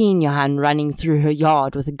had seen Johan running through her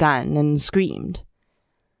yard with a gun and screamed.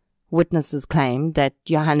 Witnesses claimed that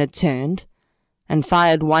Johan had turned and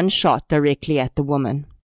fired one shot directly at the woman.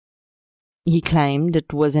 He claimed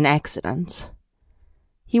it was an accident.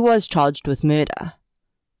 He was charged with murder,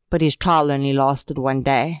 but his trial only lasted 1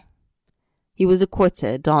 day. He was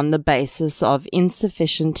acquitted on the basis of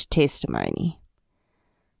insufficient testimony.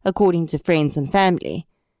 According to friends and family,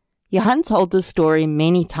 Johan told this story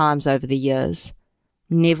many times over the years,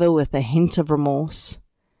 never with a hint of remorse.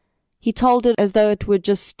 He told it as though it were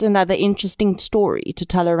just another interesting story to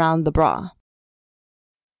tell around the bra.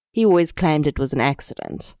 He always claimed it was an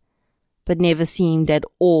accident, but never seemed at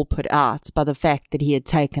all put out by the fact that he had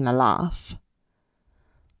taken a life.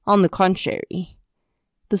 On the contrary,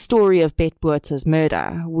 the story of Bet Botha's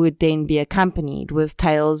murder would then be accompanied with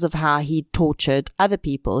tales of how he'd tortured other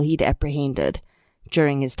people he'd apprehended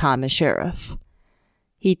during his time as sheriff.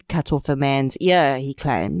 He'd cut off a man's ear, he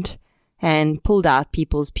claimed, and pulled out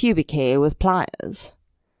people's pubic hair with pliers.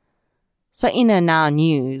 So Ina now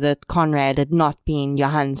knew that Conrad had not been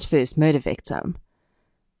Johan's first murder victim,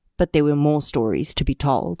 but there were more stories to be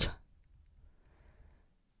told.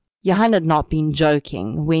 Johan had not been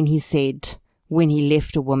joking when he said when he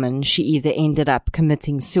left a woman she either ended up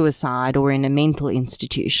committing suicide or in a mental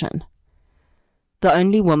institution. The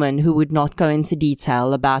only woman who would not go into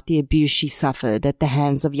detail about the abuse she suffered at the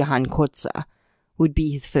hands of Johan Kotze would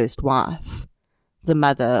be his first wife, the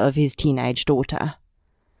mother of his teenage daughter.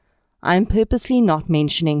 I am purposely not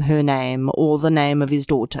mentioning her name or the name of his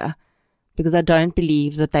daughter, because I don't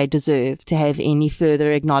believe that they deserve to have any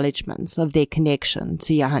further acknowledgements of their connection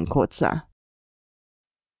to Johan Kotze.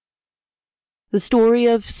 The story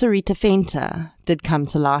of Sarita Venter did come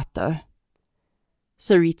to light, though.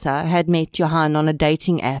 Sarita had met Johan on a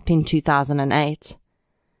dating app in 2008.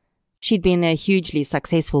 She'd been a hugely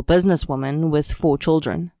successful businesswoman with 4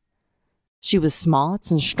 children. She was smart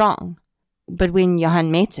and strong, but when Johan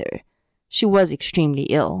met her, she was extremely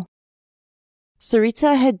ill.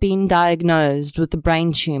 Sarita had been diagnosed with a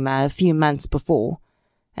brain tumor a few months before,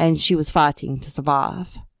 and she was fighting to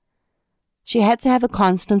survive. She had to have a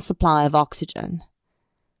constant supply of oxygen.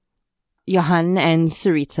 Johan and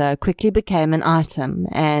Sarita quickly became an item,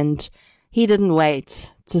 and he didn't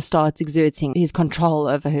wait to start exerting his control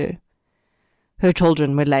over her. Her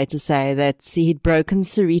children would later say that he'd broken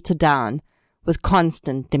Sarita down with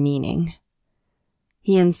constant demeaning.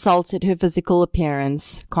 He insulted her physical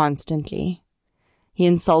appearance constantly. He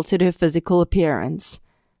insulted her physical appearance,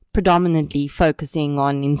 predominantly focusing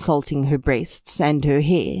on insulting her breasts and her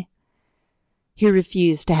hair. He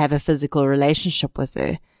refused to have a physical relationship with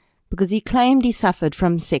her because he claimed he suffered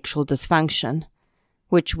from sexual dysfunction,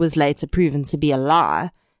 which was later proven to be a lie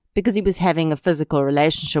because he was having a physical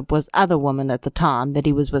relationship with other women at the time that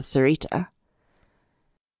he was with Sarita.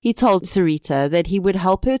 He told Sarita that he would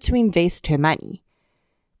help her to invest her money,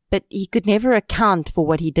 but he could never account for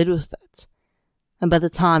what he did with it. And by the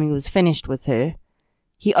time he was finished with her,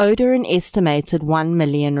 he owed her an estimated 1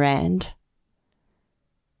 million rand.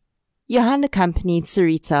 Johan accompanied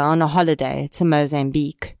Sarita on a holiday to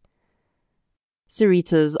Mozambique.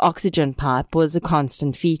 Sarita's oxygen pipe was a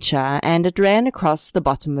constant feature, and it ran across the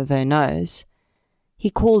bottom of her nose.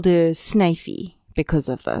 He called her Snafey because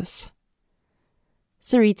of this.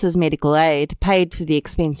 Sarita's medical aid paid for the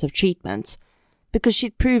expensive treatment because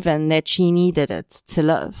she'd proven that she needed it to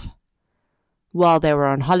live. While they were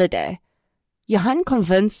on holiday, Johan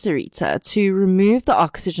convinced Sarita to remove the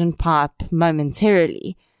oxygen pipe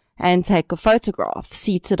momentarily and take a photograph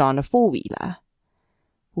seated on a four-wheeler.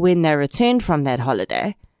 When they returned from that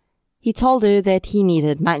holiday, he told her that he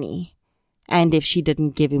needed money, and if she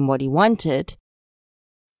didn't give him what he wanted,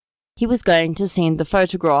 he was going to send the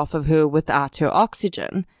photograph of her without her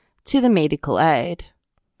oxygen to the medical aid.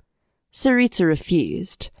 Sarita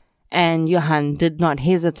refused, and Johan did not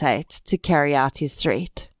hesitate to carry out his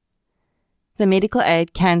threat. The medical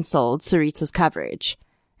aid cancelled Sarita's coverage,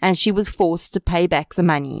 and she was forced to pay back the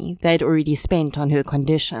money they'd already spent on her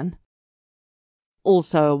condition.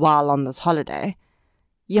 Also, while on this holiday,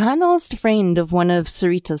 Johan asked a friend of one of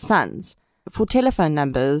Sarita's sons for telephone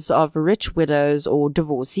numbers of rich widows or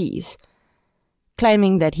divorcees,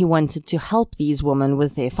 claiming that he wanted to help these women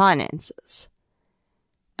with their finances.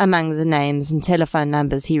 Among the names and telephone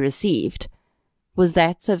numbers he received was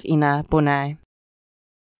that of Ina Bonnet.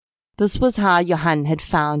 This was how Johan had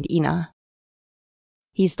found Ina.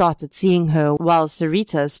 He started seeing her while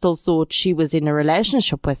Sarita still thought she was in a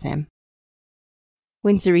relationship with him.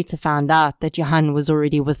 When Sarita found out that Johan was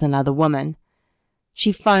already with another woman,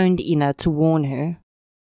 she phoned Ina to warn her.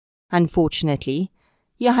 Unfortunately,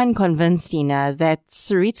 Johan convinced Ina that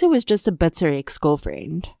Sarita was just a bitter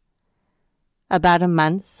ex-girlfriend. About a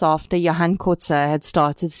month after Johan Kotze had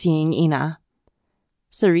started seeing Ina,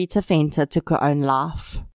 Sarita Venter took her own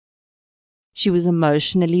life. She was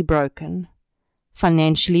emotionally broken,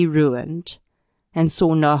 financially ruined, and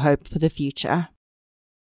saw no hope for the future.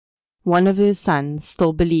 One of her sons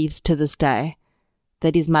still believes to this day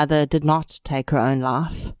that his mother did not take her own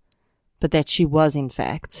life, but that she was, in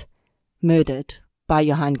fact, murdered by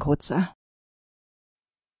Johan Kotze.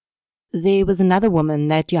 There was another woman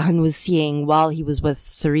that Johan was seeing while he was with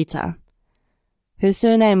Sarita. Her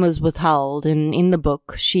surname was withheld, and in the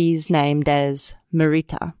book she's named as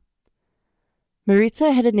Marita.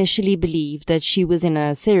 Marita had initially believed that she was in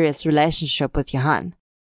a serious relationship with Johan.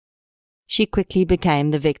 She quickly became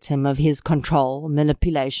the victim of his control,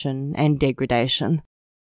 manipulation, and degradation.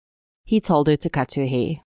 He told her to cut her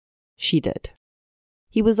hair. She did.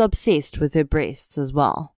 He was obsessed with her breasts as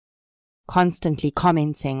well, constantly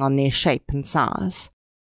commenting on their shape and size.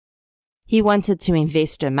 He wanted to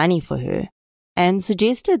invest her money for her and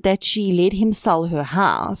suggested that she let him sell her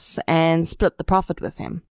house and split the profit with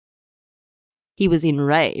him. He was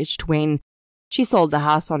enraged when she sold the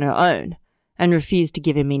house on her own and refused to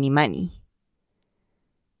give him any money.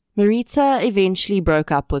 Marita eventually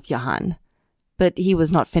broke up with Johan, but he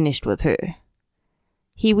was not finished with her.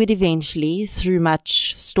 He would eventually, through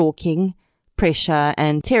much stalking, pressure,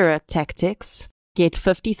 and terror tactics, get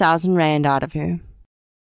 50,000 rand out of her.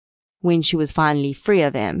 When she was finally free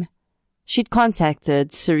of him, she'd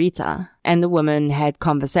contacted Sarita, and the women had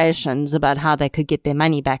conversations about how they could get their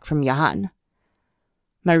money back from Johan.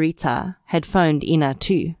 Marita had phoned Ina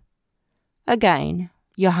too. Again,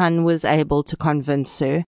 Johan was able to convince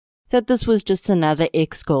her that this was just another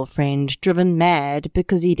ex-girlfriend driven mad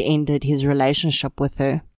because he'd ended his relationship with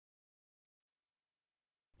her.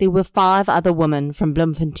 There were 5 other women from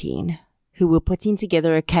Bloemfontein who were putting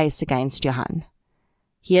together a case against Johan.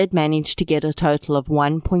 He had managed to get a total of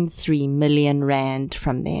 1.3 million rand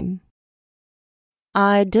from them.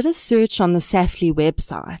 I did a search on the SAFLI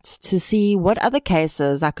website to see what other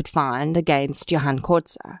cases I could find against Johan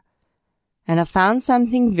Kotze, and I found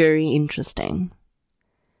something very interesting.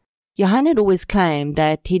 Johan had always claimed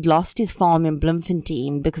that he'd lost his farm in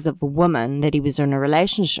Bloemfontein because of a woman that he was in a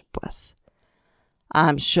relationship with.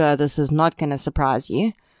 I'm sure this is not going to surprise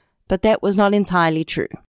you, but that was not entirely true.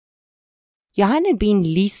 Johan had been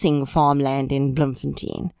leasing farmland in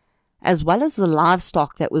Bloemfontein, as well as the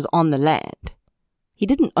livestock that was on the land. He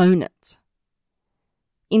didn't own it.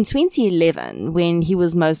 In 2011, when he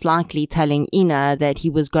was most likely telling Ina that he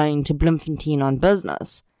was going to Bloemfontein on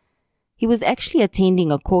business, he was actually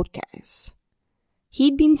attending a court case.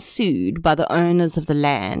 He'd been sued by the owners of the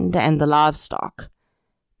land and the livestock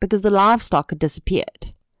because the livestock had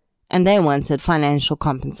disappeared, and they wanted financial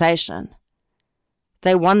compensation.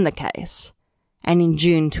 They won the case, and in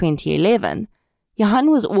June 2011,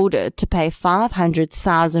 Johan was ordered to pay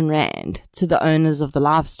 500,000 rand to the owners of the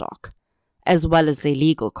livestock, as well as their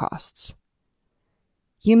legal costs.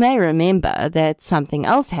 You may remember that something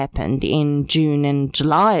else happened in June and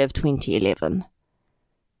July of 2011.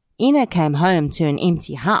 Ina came home to an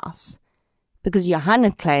empty house because Johan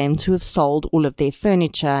had claimed to have sold all of their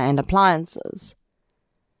furniture and appliances.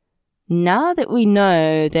 Now that we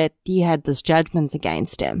know that he had this judgment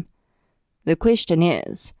against him, the question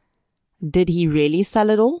is, did he really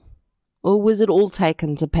sell it all, or was it all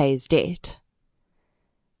taken to pay his debt?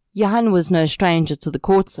 Johan was no stranger to the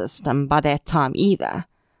court system by that time either.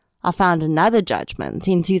 I found another judgment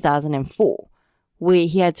in 2004 where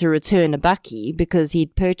he had to return a bakkie because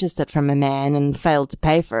he'd purchased it from a man and failed to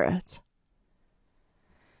pay for it.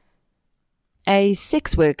 A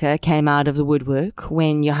sex worker came out of the woodwork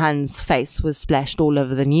when Johan's face was splashed all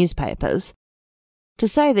over the newspapers to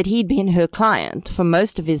say that he'd been her client for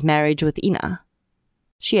most of his marriage with Ina.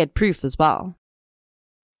 She had proof as well.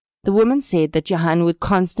 The woman said that Johan would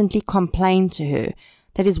constantly complain to her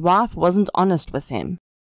that his wife wasn't honest with him.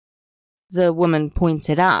 The woman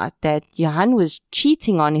pointed out that Johan was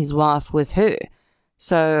cheating on his wife with her,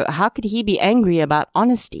 so how could he be angry about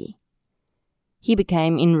honesty? He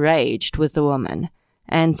became enraged with the woman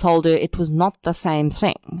and told her it was not the same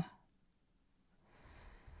thing.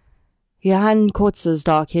 Johan Kotz's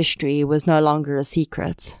dark history was no longer a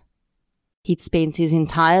secret. He'd spent his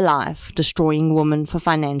entire life destroying women for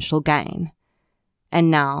financial gain, and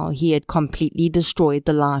now he had completely destroyed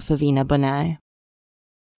the life of Ina Bonet.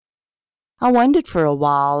 I wondered for a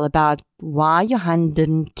while about why Johan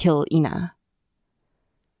didn't kill Ina.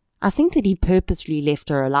 I think that he purposely left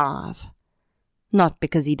her alive, not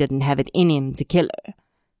because he didn't have it in him to kill her,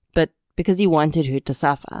 but because he wanted her to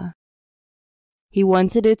suffer. He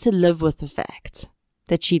wanted her to live with the fact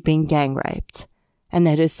that she'd been gang raped and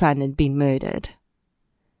that her son had been murdered.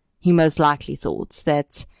 He most likely thought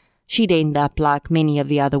that she'd end up like many of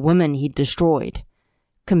the other women he'd destroyed,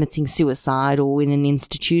 committing suicide or in an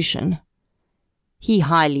institution. He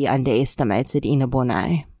highly underestimated Ina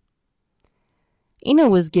Bonet. Ina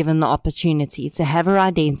was given the opportunity to have her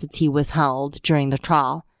identity withheld during the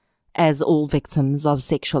trial, as all victims of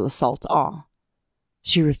sexual assault are.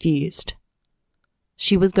 She refused.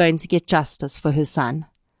 She was going to get justice for her son,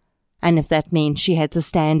 and if that meant she had to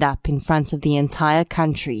stand up in front of the entire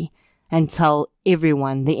country and tell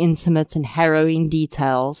everyone the intimate and harrowing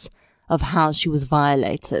details of how she was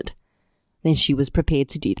violated, then she was prepared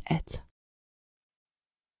to do that.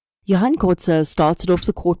 Johan Kotze started off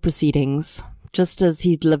the court proceedings just as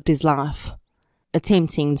he'd lived his life,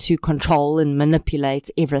 attempting to control and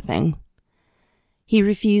manipulate everything. He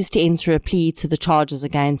refused to enter a plea to the charges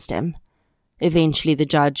against him. Eventually the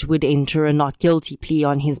judge would enter a not guilty plea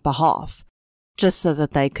on his behalf, just so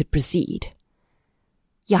that they could proceed.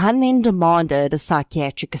 Johan then demanded a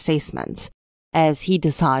psychiatric assessment, as he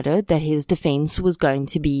decided that his defense was going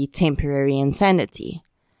to be temporary insanity.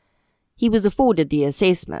 He was afforded the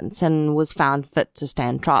assessment and was found fit to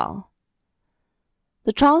stand trial.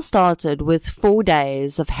 The trial started with 4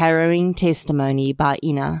 days of harrowing testimony by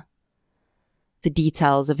Ina. The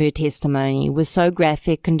details of her testimony were so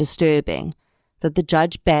graphic and disturbing that the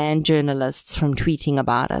judge banned journalists from tweeting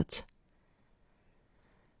about it.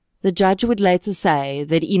 The judge would later say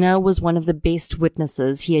that Ina was one of the best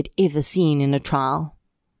witnesses he had ever seen in a trial.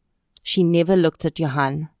 She never looked at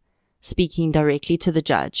Johan, speaking directly to the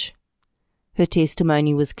judge. Her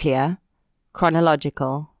testimony was clear,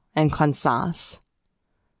 chronological, and concise.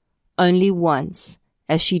 Only once,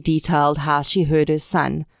 as she detailed how she heard her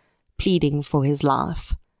son pleading for his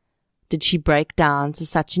life, did she break down to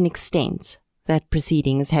such an extent that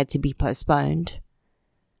proceedings had to be postponed.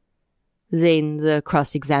 Then the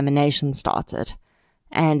cross-examination started,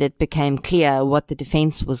 and it became clear what the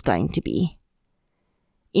defense was going to be.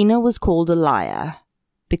 Ina was called a liar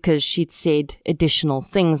because she'd said additional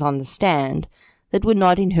things on the stand that were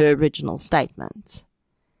not in her original statement.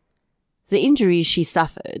 The injuries she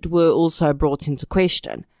suffered were also brought into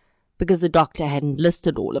question because the doctor hadn't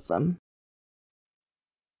listed all of them.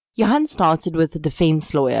 Johan started with a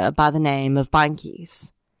defense lawyer by the name of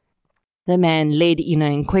Bankies. The man led Ina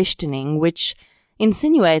in questioning, which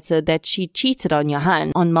insinuated that she cheated on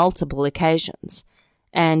Johan on multiple occasions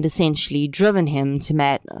and essentially driven him to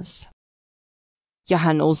madness.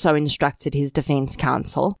 Johan also instructed his defense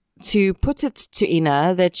counsel to put it to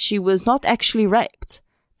Ina that she was not actually raped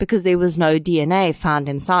because there was no DNA found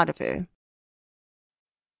inside of her.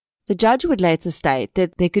 The judge would later state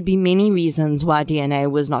that there could be many reasons why DNA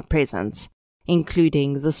was not present,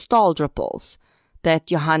 including the Stahl ripples that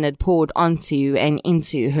Johan had poured onto and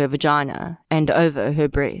into her vagina and over her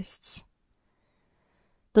breasts.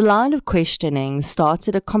 The line of questioning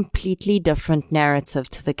started a completely different narrative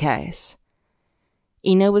to the case.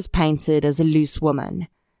 Ina was painted as a loose woman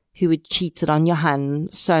who had cheated on Johan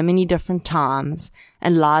so many different times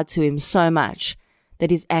and lied to him so much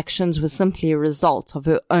that his actions were simply a result of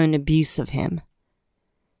her own abuse of him.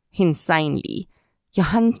 Insanely,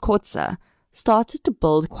 Johan Kotze started to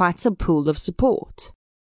build quite a pool of support.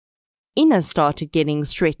 Ina started getting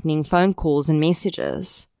threatening phone calls and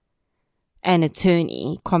messages. An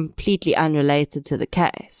attorney, completely unrelated to the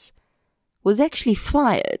case, was actually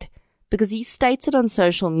fired because he stated on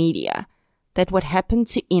social media that what happened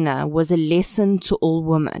to Ina was a lesson to all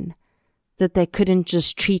women, that they couldn't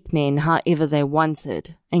just treat men however they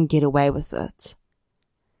wanted and get away with it.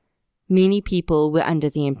 Many people were under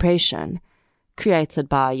the impression, created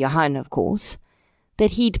by Johan of course,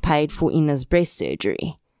 that he'd paid for Ina's breast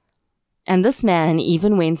surgery. And this man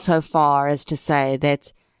even went so far as to say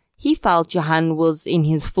that he felt Johan was in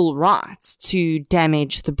his full rights to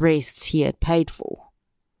damage the breasts he had paid for.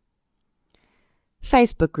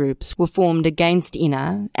 Facebook groups were formed against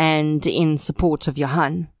Ina and in support of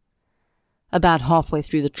Johan. About halfway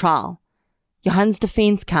through the trial, Johan's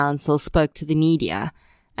defense counsel spoke to the media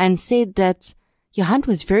and said that Johan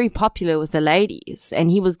was very popular with the ladies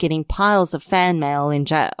and he was getting piles of fan mail in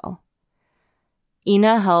jail.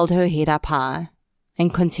 Ina held her head up high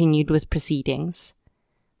and continued with proceedings.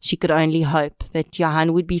 She could only hope that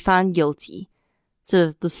Johan would be found guilty so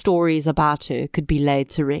that the stories about her could be laid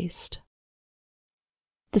to rest.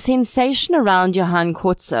 The sensation around Johan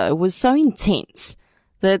Kotze was so intense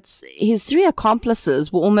that his 3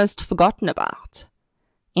 accomplices were almost forgotten about.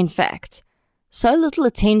 In fact, so little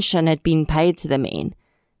attention had been paid to the men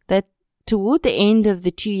that toward the end of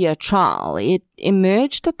the 2-year trial, it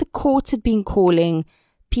emerged that the court had been calling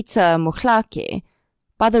Peter Mohlake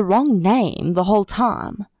by the wrong name the whole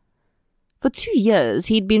time. For 2 years,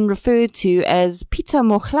 he'd been referred to as Peter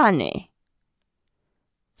Mohlane.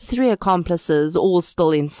 The 3 accomplices all still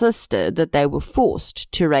insisted that they were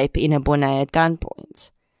forced to rape Ina Bonet at gunpoint.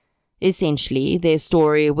 Essentially, their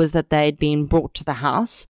story was that they had been brought to the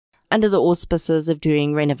house under the auspices of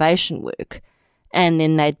doing renovation work, and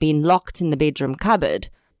then they'd been locked in the bedroom cupboard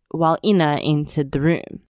while Ina entered the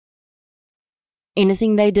room.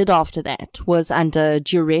 Anything they did after that was under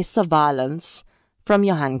duress of violence from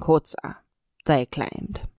Johan Kotze, they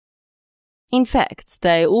claimed. In fact,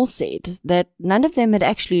 they all said that none of them had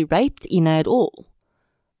actually raped Ina at all.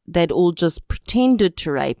 They'd all just pretended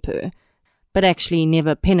to rape her, but actually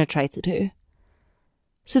never penetrated her.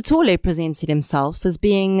 Sithole presented himself as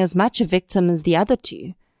being as much a victim as the other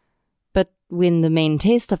 2, but when the men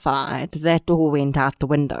testified, that all went out the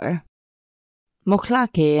window.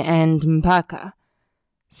 Mohlake and Mpaka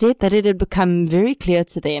said that it had become very clear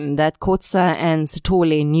to them that Kotze and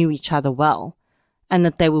Sithole knew each other well, and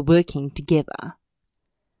that they were working together.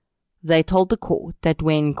 They told the court that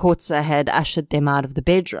when Kotze had ushered them out of the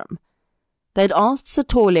bedroom, they'd asked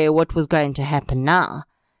Sithole what was going to happen now,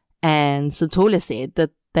 and Sithole said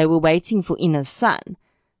that they were waiting for Ina's son,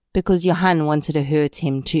 because Johan wanted to hurt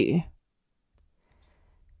him too.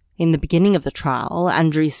 In the beginning of the trial,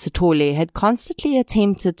 Andries Sithole had constantly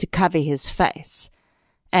attempted to cover his face,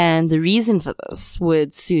 and the reason for this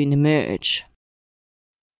would soon emerge.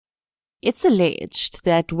 It's alleged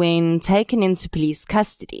that when taken into police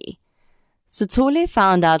custody, Sithole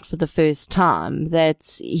found out for the first time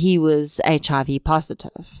that he was HIV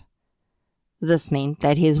positive. This meant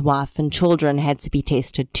that his wife and children had to be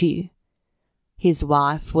tested too. His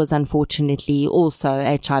wife was unfortunately also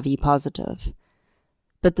HIV positive,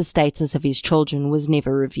 but the status of his children was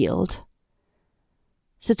never revealed.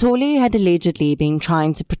 Sithole had allegedly been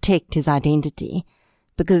trying to protect his identity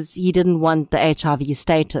because he didn't want the HIV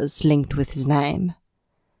status linked with his name.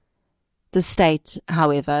 The state,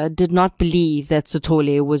 however, did not believe that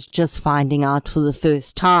Sithole was just finding out for the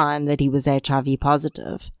first time that he was HIV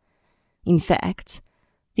positive. In fact,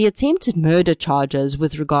 the attempted murder charges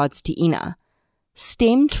with regards to Ina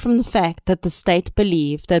stemmed from the fact that the state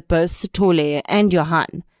believed that both Sithole and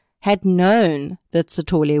Johan had known that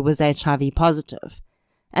Sithole was HIV positive,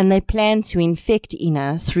 and they planned to infect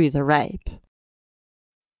Ina through the rape.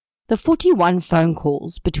 The 41 phone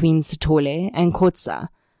calls between Sithole and Kotze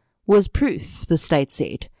was proof, the state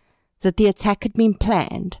said, that the attack had been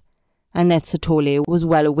planned, and that Sithole was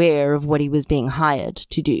well aware of what he was being hired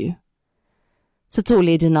to do.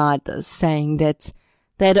 Sithole denied this, saying that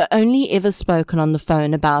they had only ever spoken on the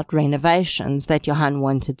phone about renovations that Johan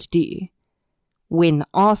wanted to do. When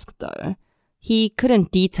asked, though, he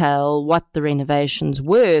couldn't detail what the renovations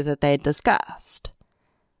were that they had discussed.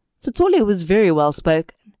 Sithole was very well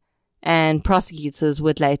spoken, and prosecutors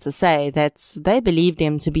would later say that they believed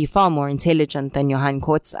him to be far more intelligent than Johan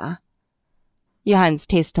Kotze. Johan's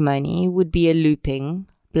testimony would be a looping,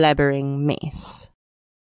 blabbering mess.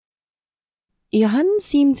 Johan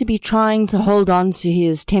seemed to be trying to hold on to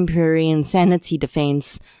his temporary insanity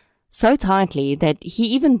defense so tightly that he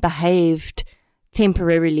even behaved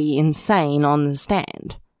temporarily insane on the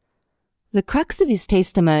stand. The crux of his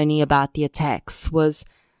testimony about the attacks was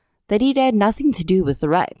that he'd had nothing to do with the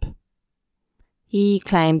rape. He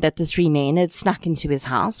claimed that the 3 men had snuck into his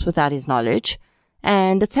house without his knowledge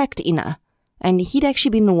and attacked Ina, and he'd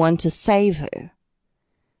actually been the one to save her.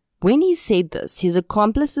 When he said this, his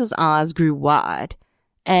accomplice's eyes grew wide,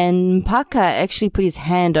 and Mpaka actually put his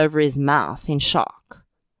hand over his mouth in shock.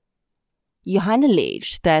 Johan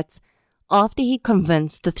alleged that after he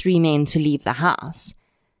convinced the 3 men to leave the house,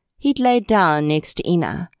 he'd laid down next to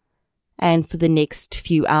Ina, and for the next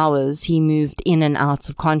few hours he moved in and out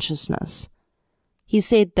of consciousness. He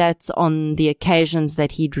said that on the occasions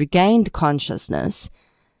that he'd regained consciousness,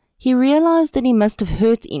 he realized that he must have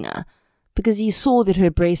hurt Ina because he saw that her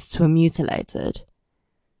breasts were mutilated.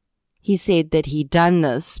 He said that he'd done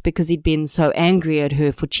this because he'd been so angry at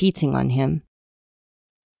her for cheating on him.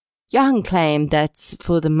 Johan claimed that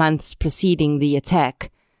for the months preceding the attack,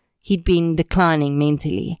 he'd been declining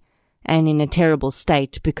mentally and in a terrible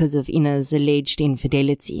state because of Ina's alleged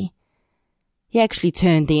infidelity. He actually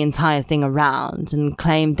turned the entire thing around and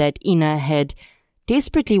claimed that Ina had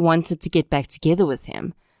desperately wanted to get back together with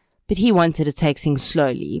him, but he wanted to take things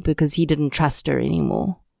slowly because he didn't trust her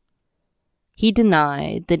anymore. He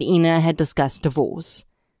denied that Ina had discussed divorce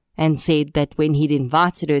and said that when he'd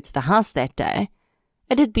invited her to the house that day,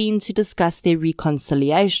 it had been to discuss their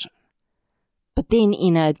reconciliation. But then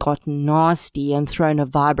Ina had gotten nasty and thrown a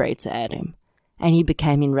vibrator at him, and he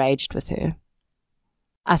became enraged with her.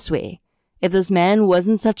 I swear, if this man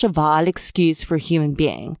wasn't such a vile excuse for a human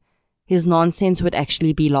being, his nonsense would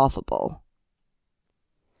actually be laughable.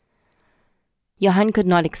 Johan could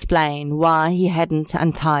not explain why he hadn't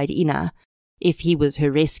untied Ina if he was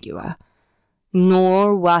her rescuer,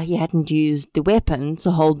 nor why he hadn't used the weapon to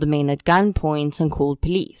hold the men at gunpoint and called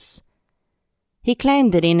police. He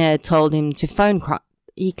claimed that Ina had told him to phone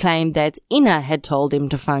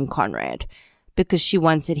Conrad because she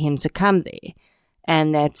wanted him to come there,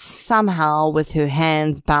 and that somehow, with her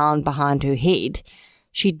hands bound behind her head,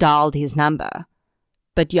 she dialed his number.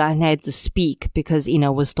 But Johan had to speak because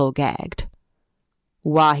Ina was still gagged.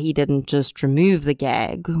 Why he didn't just remove the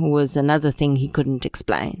gag was another thing he couldn't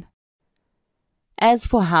explain. As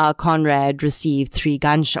for how Conrad received 3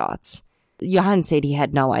 gunshots, Johan said he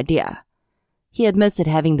had no idea. He admitted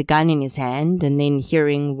having the gun in his hand and then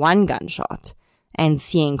hearing 1 gunshot and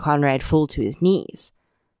seeing Conrad fall to his knees,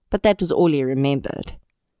 but that was all he remembered.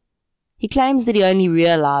 He claims that he only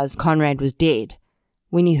realized Conrad was dead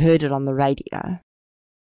when he heard it on the radio.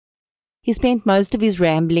 He spent most of his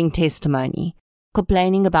rambling testimony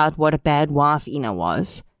complaining about what a bad wife Ina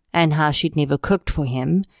was and how she'd never cooked for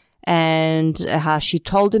him and how she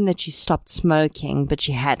told him that she stopped smoking, but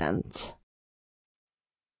she hadn't.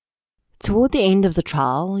 Toward the end of the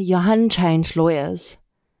trial, Johan changed lawyers.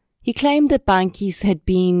 He claimed that Bankies had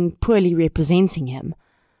been poorly representing him,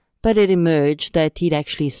 but it emerged that he'd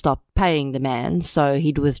actually stopped paying the man, so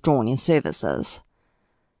he'd withdrawn his services.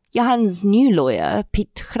 Johan's new lawyer,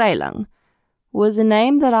 Piet Greiling, was a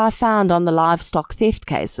name that I found on the livestock theft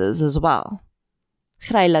cases as well.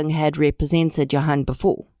 Greiling had represented Johan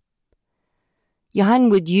before. Johan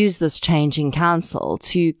would use this change in counsel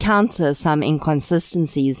to counter some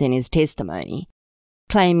inconsistencies in his testimony,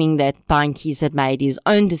 claiming that Bankies had made his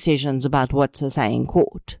own decisions about what to say in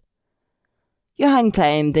court. Johan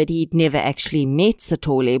claimed that he'd never actually met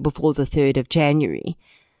Sithole before the 3rd of January,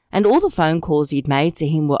 and all the phone calls he'd made to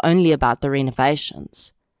him were only about the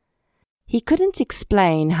renovations. He couldn't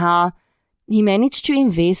explain how he managed to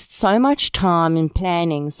invest so much time in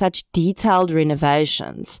planning such detailed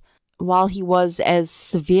renovations while he was as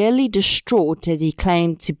severely distraught as he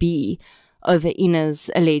claimed to be over Ina's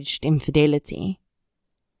alleged infidelity.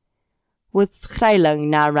 With Greiling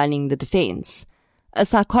now running the defense, a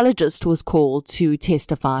psychologist was called to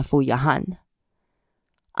testify for Johan.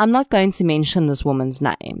 I'm not going to mention this woman's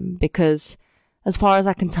name because, as far as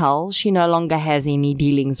I can tell, she no longer has any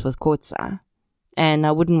dealings with Kotsa, and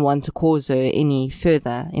I wouldn't want to cause her any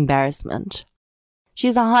further embarrassment.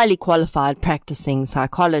 She's a highly qualified practicing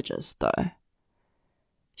psychologist, though.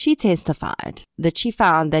 She testified that she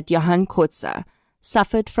found that Johan Kotsa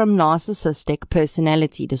suffered from narcissistic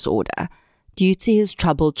personality disorder due to his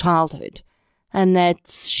troubled childhood, and that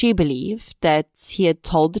she believed that he had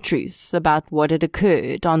told the truth about what had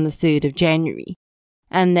occurred on the 3rd of January,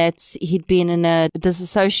 and that he'd been in a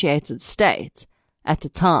disassociated state at the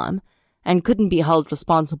time and couldn't be held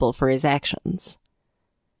responsible for his actions.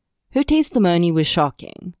 Her testimony was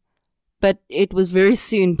shocking, but it was very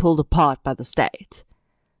soon pulled apart by the state.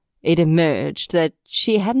 It emerged that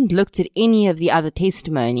she hadn't looked at any of the other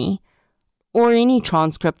testimony or any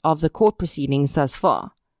transcript of the court proceedings thus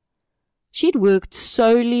far. She'd worked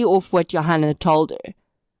solely off what Johan had told her,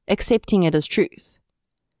 accepting it as truth.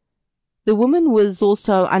 The woman was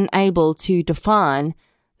also unable to define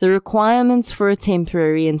the requirements for a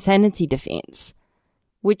temporary insanity defense,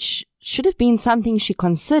 which should have been something she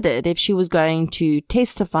considered if she was going to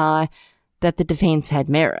testify that the defense had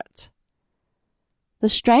merit. The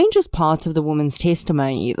strangest part of the woman's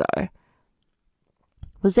testimony, though,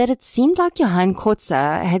 was that it seemed like Johan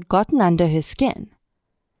Kotze had gotten under her skin.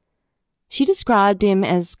 She described him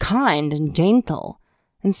as kind and gentle,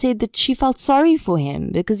 and said that she felt sorry for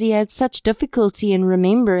him because he had such difficulty in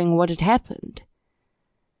remembering what had happened.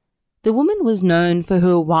 The woman was known for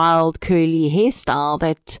her wild, curly hairstyle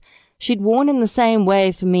that she'd worn in the same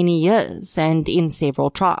way for many years and in several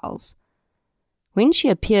trials. When she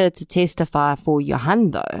appeared to testify for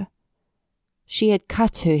Johan, though, she had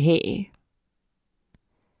cut her hair.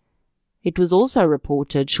 It was also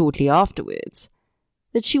reported shortly afterwards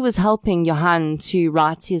that she was helping Johan to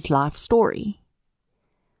write his life story.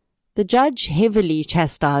 The judge heavily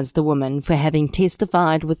chastised the woman for having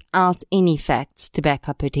testified without any facts to back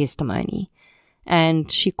up her testimony, and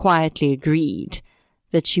she quietly agreed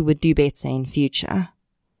that she would do better in future.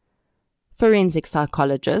 Forensic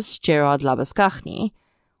psychologist Gerard Labuschagne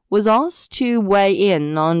was asked to weigh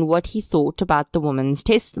in on what he thought about the woman's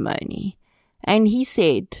testimony, and he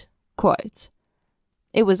said, quote,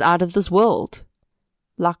 "It was out of this world,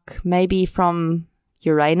 like maybe from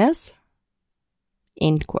Uranus,"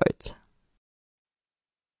 end quote.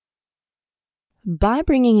 By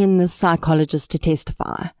bringing in this psychologist to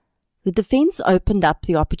testify, the defense opened up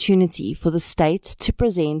the opportunity for the state to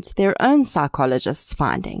present their own psychologist's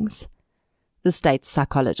findings. The state's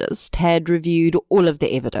psychologist had reviewed all of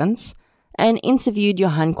the evidence and interviewed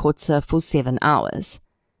Johan Kotze for 7 hours.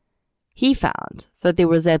 He found that there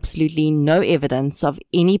was absolutely no evidence of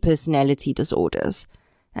any personality disorders,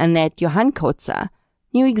 and that Johan Kotze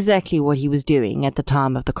knew exactly what he was doing at the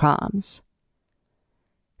time of the crimes.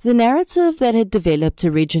 The narrative that had developed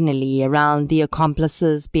originally around the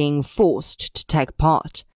accomplices being forced to take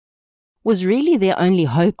part was really their only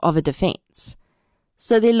hope of a defense,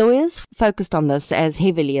 so their lawyers focused on this as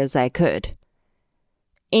heavily as they could.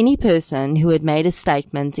 Any person who had made a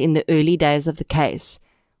statement in the early days of the case,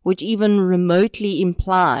 which even remotely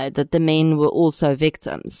implied that the men were also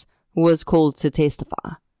victims, was called to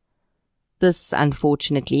testify. This,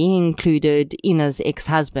 unfortunately, included Ina's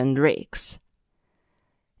ex-husband, Rex.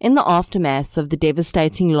 In the aftermath of the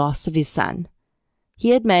devastating loss of his son, he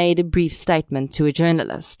had made a brief statement to a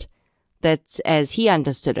journalist that, as he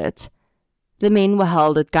understood it, the men were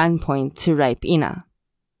held at gunpoint to rape Ina.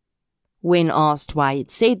 When asked why he'd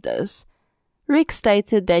said this, Rex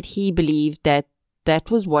stated that he believed that that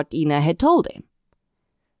was what Ina had told him.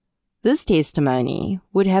 This testimony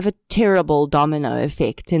would have a terrible domino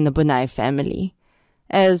effect in the Bonet family,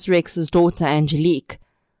 as Rex's daughter Angelique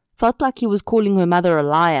felt like he was calling her mother a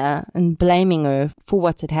liar and blaming her for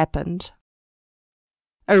what had happened.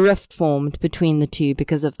 A rift formed between the two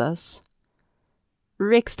because of this.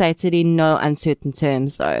 Rex stated in no uncertain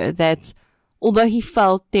terms, though, that although he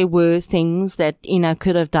felt there were things that Ina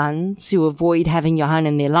could have done to avoid having Johan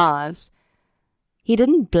in their lives, he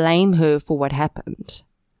didn't blame her for what happened.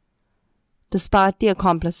 Despite the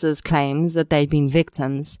accomplices' claims that they'd been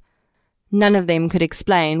victims, none of them could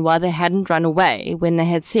explain why they hadn't run away when they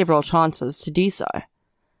had several chances to do so.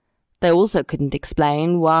 They also couldn't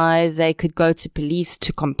explain why they could go to police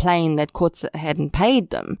to complain that Kotze hadn't paid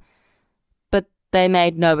them, but they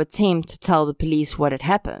made no attempt to tell the police what had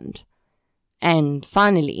happened. And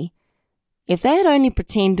finally, if they had only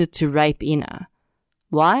pretended to rape Ina,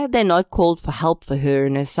 why had they not called for help for her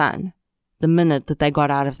and her son the minute that they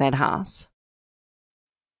got out of that house?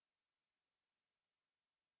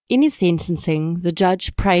 In his sentencing, the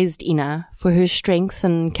judge praised Ina for her strength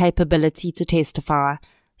and capability to testify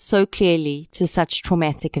so clearly to such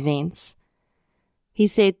traumatic events. He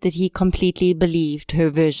said that he completely believed her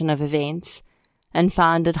version of events and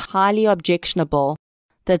found it highly objectionable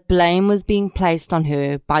that blame was being placed on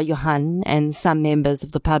her by Johan and some members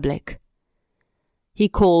of the public. He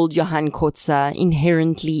called Johan Kotze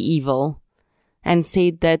inherently evil and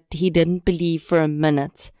said that he didn't believe for a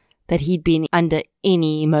minute that he'd been under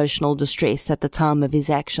any emotional distress at the time of his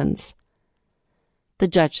actions. The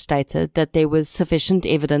judge stated that there was sufficient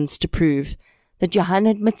evidence to prove that Johan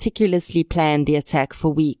had meticulously planned the attack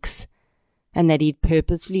for weeks, and that he'd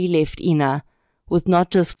purposefully left Ina with not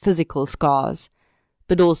just physical scars,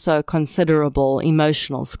 but also considerable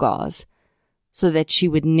emotional scars so that she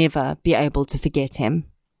would never be able to forget him.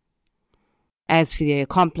 As for the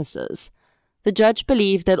accomplices, the judge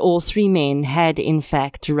believed that all three men had in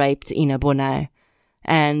fact raped Ina Bonai,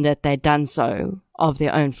 and that they'd done so of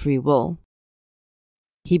their own free will.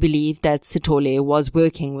 He believed that Sithole was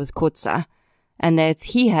working with Kotsa, and that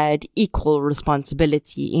he had equal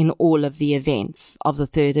responsibility in all of the events of the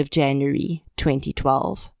 3rd of January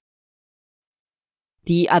 2012.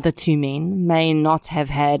 The other two men may not have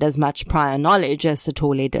had as much prior knowledge as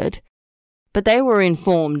Sithole did, but they were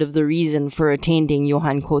informed of the reason for attending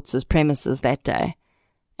Johan Kotsa's premises that day,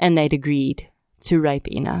 and they'd agreed to rape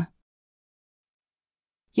Ina.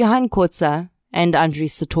 Johan Kotsa and Andries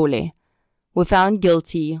Sithole were found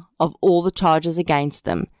guilty of all the charges against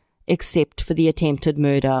them except for the attempted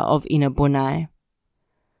murder of Ina Bonai.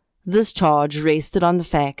 This charge rested on the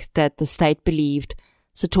fact that the state believed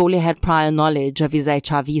Sithole had prior knowledge of his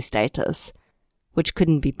HIV status, which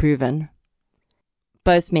couldn't be proven.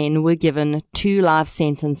 Both men were given 2 life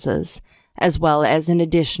sentences, as well as an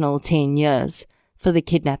additional 10 years for the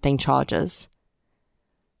kidnapping charges.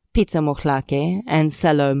 Peter Mokhlake and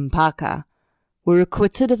Salome Mpaka were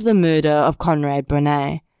acquitted of the murder of Conrad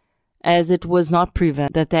Bonai, as it was not proven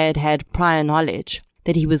that they had had prior knowledge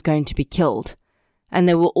that he was going to be killed, and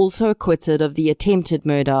they were also acquitted of the attempted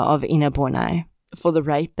murder of Ina Bonai. For the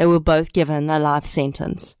rape, they were both given a life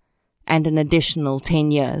sentence, and an additional 10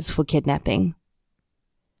 years for kidnapping.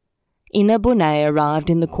 Ina Bonai arrived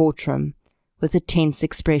in the courtroom with a tense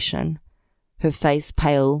expression, her face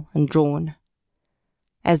pale and drawn.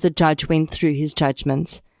 As the judge went through his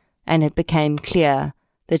judgments, and it became clear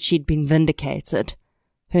that she'd been vindicated,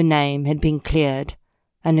 her name had been cleared,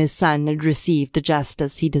 and her son had received the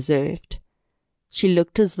justice he deserved, she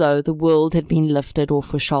looked as though the world had been lifted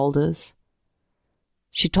off her shoulders.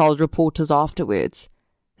 She told reporters afterwards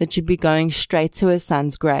that she'd be going straight to her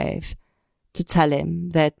son's grave to tell him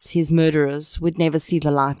that his murderers would never see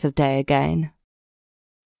the light of day again.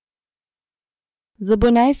 The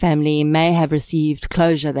Bonai family may have received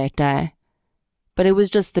closure that day, but it was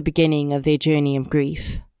just the beginning of their journey of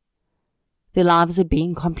grief. Their lives had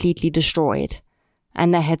been completely destroyed,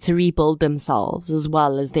 and they had to rebuild themselves as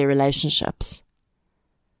well as their relationships.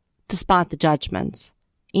 Despite the judgment,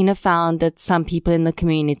 Ina found that some people in the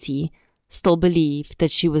community still believed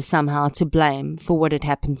that she was somehow to blame for what had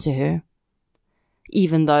happened to her.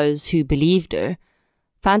 Even those who believed her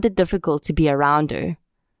found it difficult to be around her,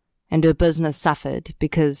 and her business suffered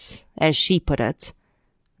because, as she put it,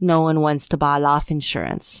 no one wants to buy life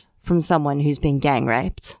insurance from someone who's been gang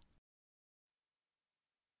raped.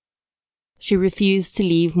 She refused to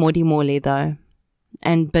leave Modimolle though,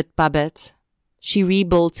 and bit by bit, she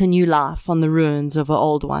rebuilt a new life on the ruins of her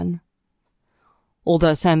old one.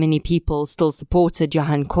 Although so many people still supported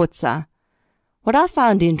Johan Kotsa, what I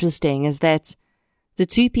found interesting is that the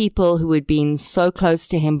two people who had been so close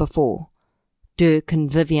to him before, Dirk and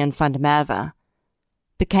Vivian van der Merwe,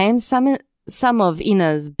 became some of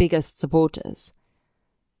Ina's biggest supporters.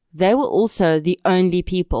 They were also the only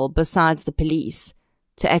people besides the police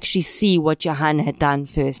to actually see what Johan had done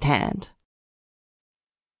firsthand.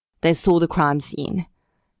 They saw the crime scene,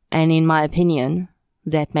 and in my opinion,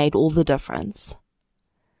 that made all the difference.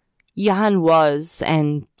 Johan was,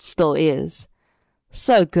 and still is,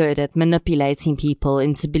 so good at manipulating people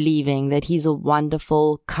into believing that he's a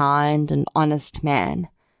wonderful, kind, and honest man,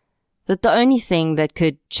 that the only thing that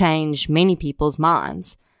could change many people's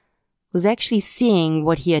minds was actually seeing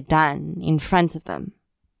what he had done in front of them.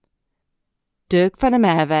 Dirk van der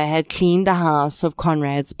Merwe had cleaned the house of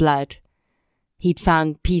Conrad's blood. He'd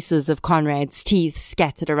found pieces of Conrad's teeth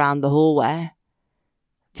scattered around the hallway.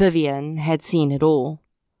 Vivian had seen it all.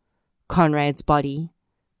 Conrad's body,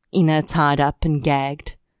 Ina tied up and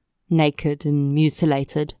gagged, naked and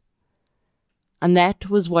mutilated. And that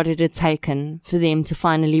was what it had taken for them to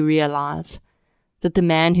finally realize that the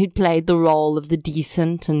man who'd played the role of the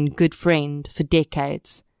decent and good friend for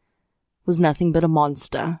decades was nothing but a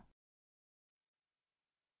monster.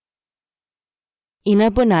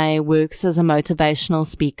 Ina Bonai works as a motivational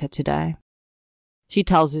speaker today. She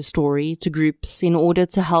tells her story to groups in order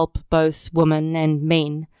to help both women and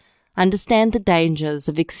men understand the dangers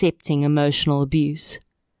of accepting emotional abuse.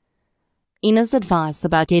 Ina's advice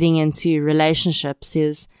about getting into relationships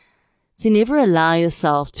is to never allow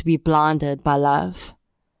yourself to be blinded by love.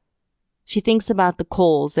 She thinks about the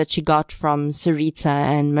calls that she got from Sarita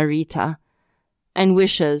and Marita and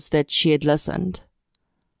wishes that she had listened.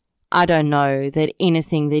 I don't know that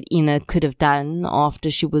anything that Ina could have done after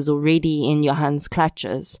she was already in Johan's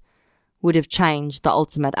clutches would have changed the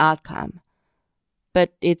ultimate outcome,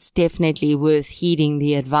 but it's definitely worth heeding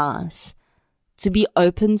the advice to be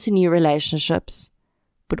open to new relationships,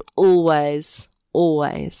 but always,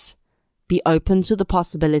 always be open to the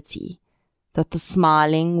possibility that the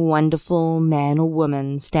smiling, wonderful man or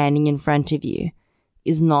woman standing in front of you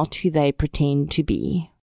is not who they pretend to be.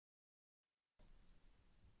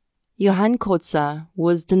 Johan Coetzee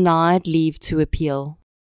was denied leave to appeal.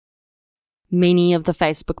 Many of the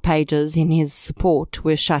Facebook pages in his support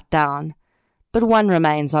were shut down, but one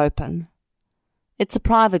remains open. It's a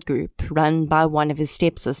private group run by one of his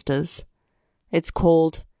stepsisters. It's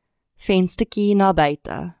called Venstertjie na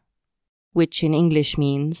buite, which in English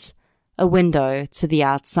means a window to the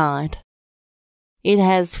outside. It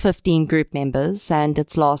has 15 group members, and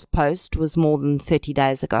its last post was more than 30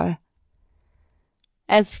 days ago.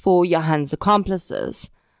 As for Johan's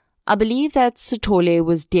accomplices, I believe that Sithole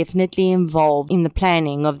was definitely involved in the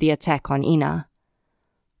planning of the attack on Ina.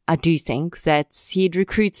 I do think that he had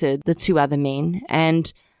recruited the two other men,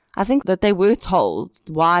 and I think that they were told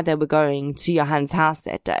why they were going to Johan's house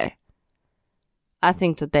that day. I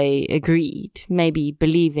think that they agreed, maybe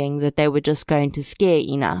believing that they were just going to scare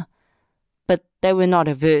Ina, but they were not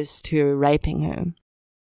averse to raping her.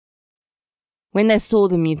 When they saw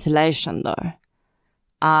the mutilation, though,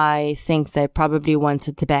 I think they probably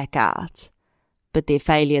wanted to back out, but their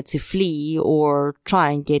failure to flee or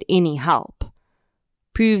try and get any help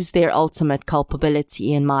proves their ultimate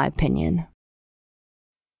culpability, in my opinion.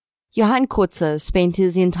 Johan Coetzee spent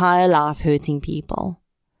his entire life hurting people.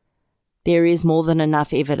 There is more than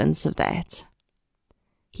enough evidence of that.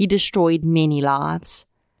 He destroyed many lives,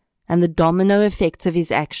 and the domino effect of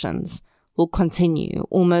his actions will continue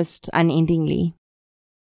almost unendingly.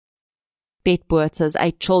 Bet Botha's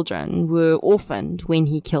 8 children were orphaned when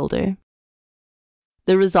he killed her.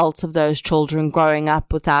 The result of those children growing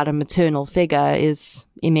up without a maternal figure is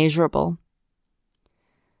immeasurable.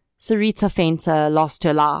 Sarita Venter lost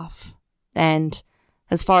her life, and,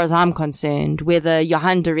 as far as I'm concerned, whether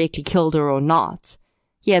Johan directly killed her or not,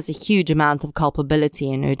 he has a huge amount of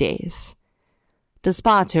culpability in her death.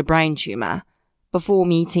 Despite her brain tumor, before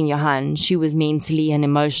meeting Johan, she was mentally and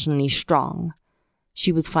emotionally strong.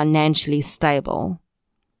 She was financially stable.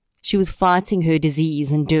 She was fighting her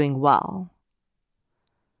disease and doing well.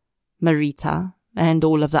 Marita and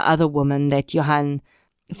all of the other women that Johan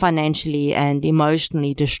financially and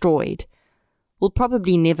emotionally destroyed will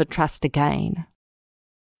probably never trust again.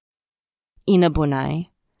 Ina Bonet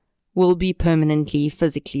will be permanently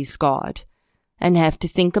physically scarred and have to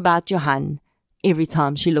think about Johan every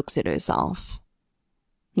time she looks at herself.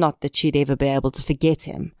 Not that she'd ever be able to forget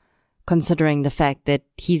him, considering the fact that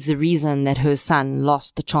he's the reason that her son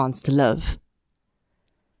lost the chance to live.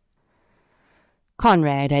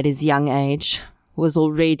 Conrad, at his young age, was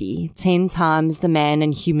already 10 times the man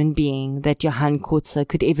and human being that Johan Coetzee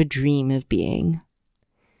could ever dream of being.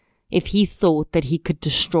 If he thought that he could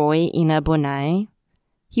destroy Ina Bonet,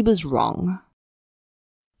 he was wrong.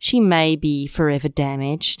 She may be forever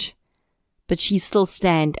damaged, but she's still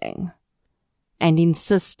standing and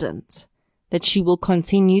insistent that she will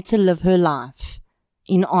continue to live her life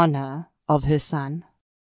in honor of her son.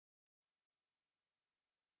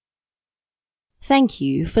 Thank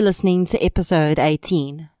you for listening to episode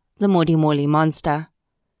 18, The Modimolle Monster.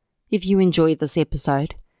 If you enjoyed this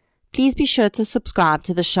episode, please be sure to subscribe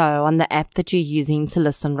to the show on the app that you're using to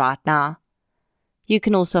listen right now. You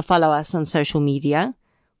can also follow us on social media.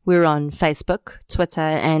 We're on Facebook, Twitter,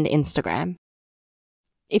 and Instagram.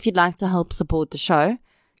 If you'd like to help support the show,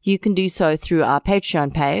 you can do so through our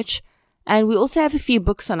Patreon page, and we also have a few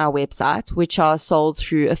books on our website which are sold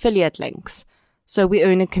through affiliate links, so we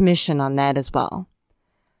earn a commission on that as well.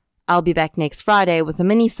 I'll be back next Friday with a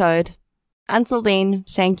mini-sode. Until then,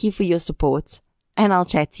 thank you for your support, and I'll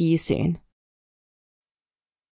chat to you soon.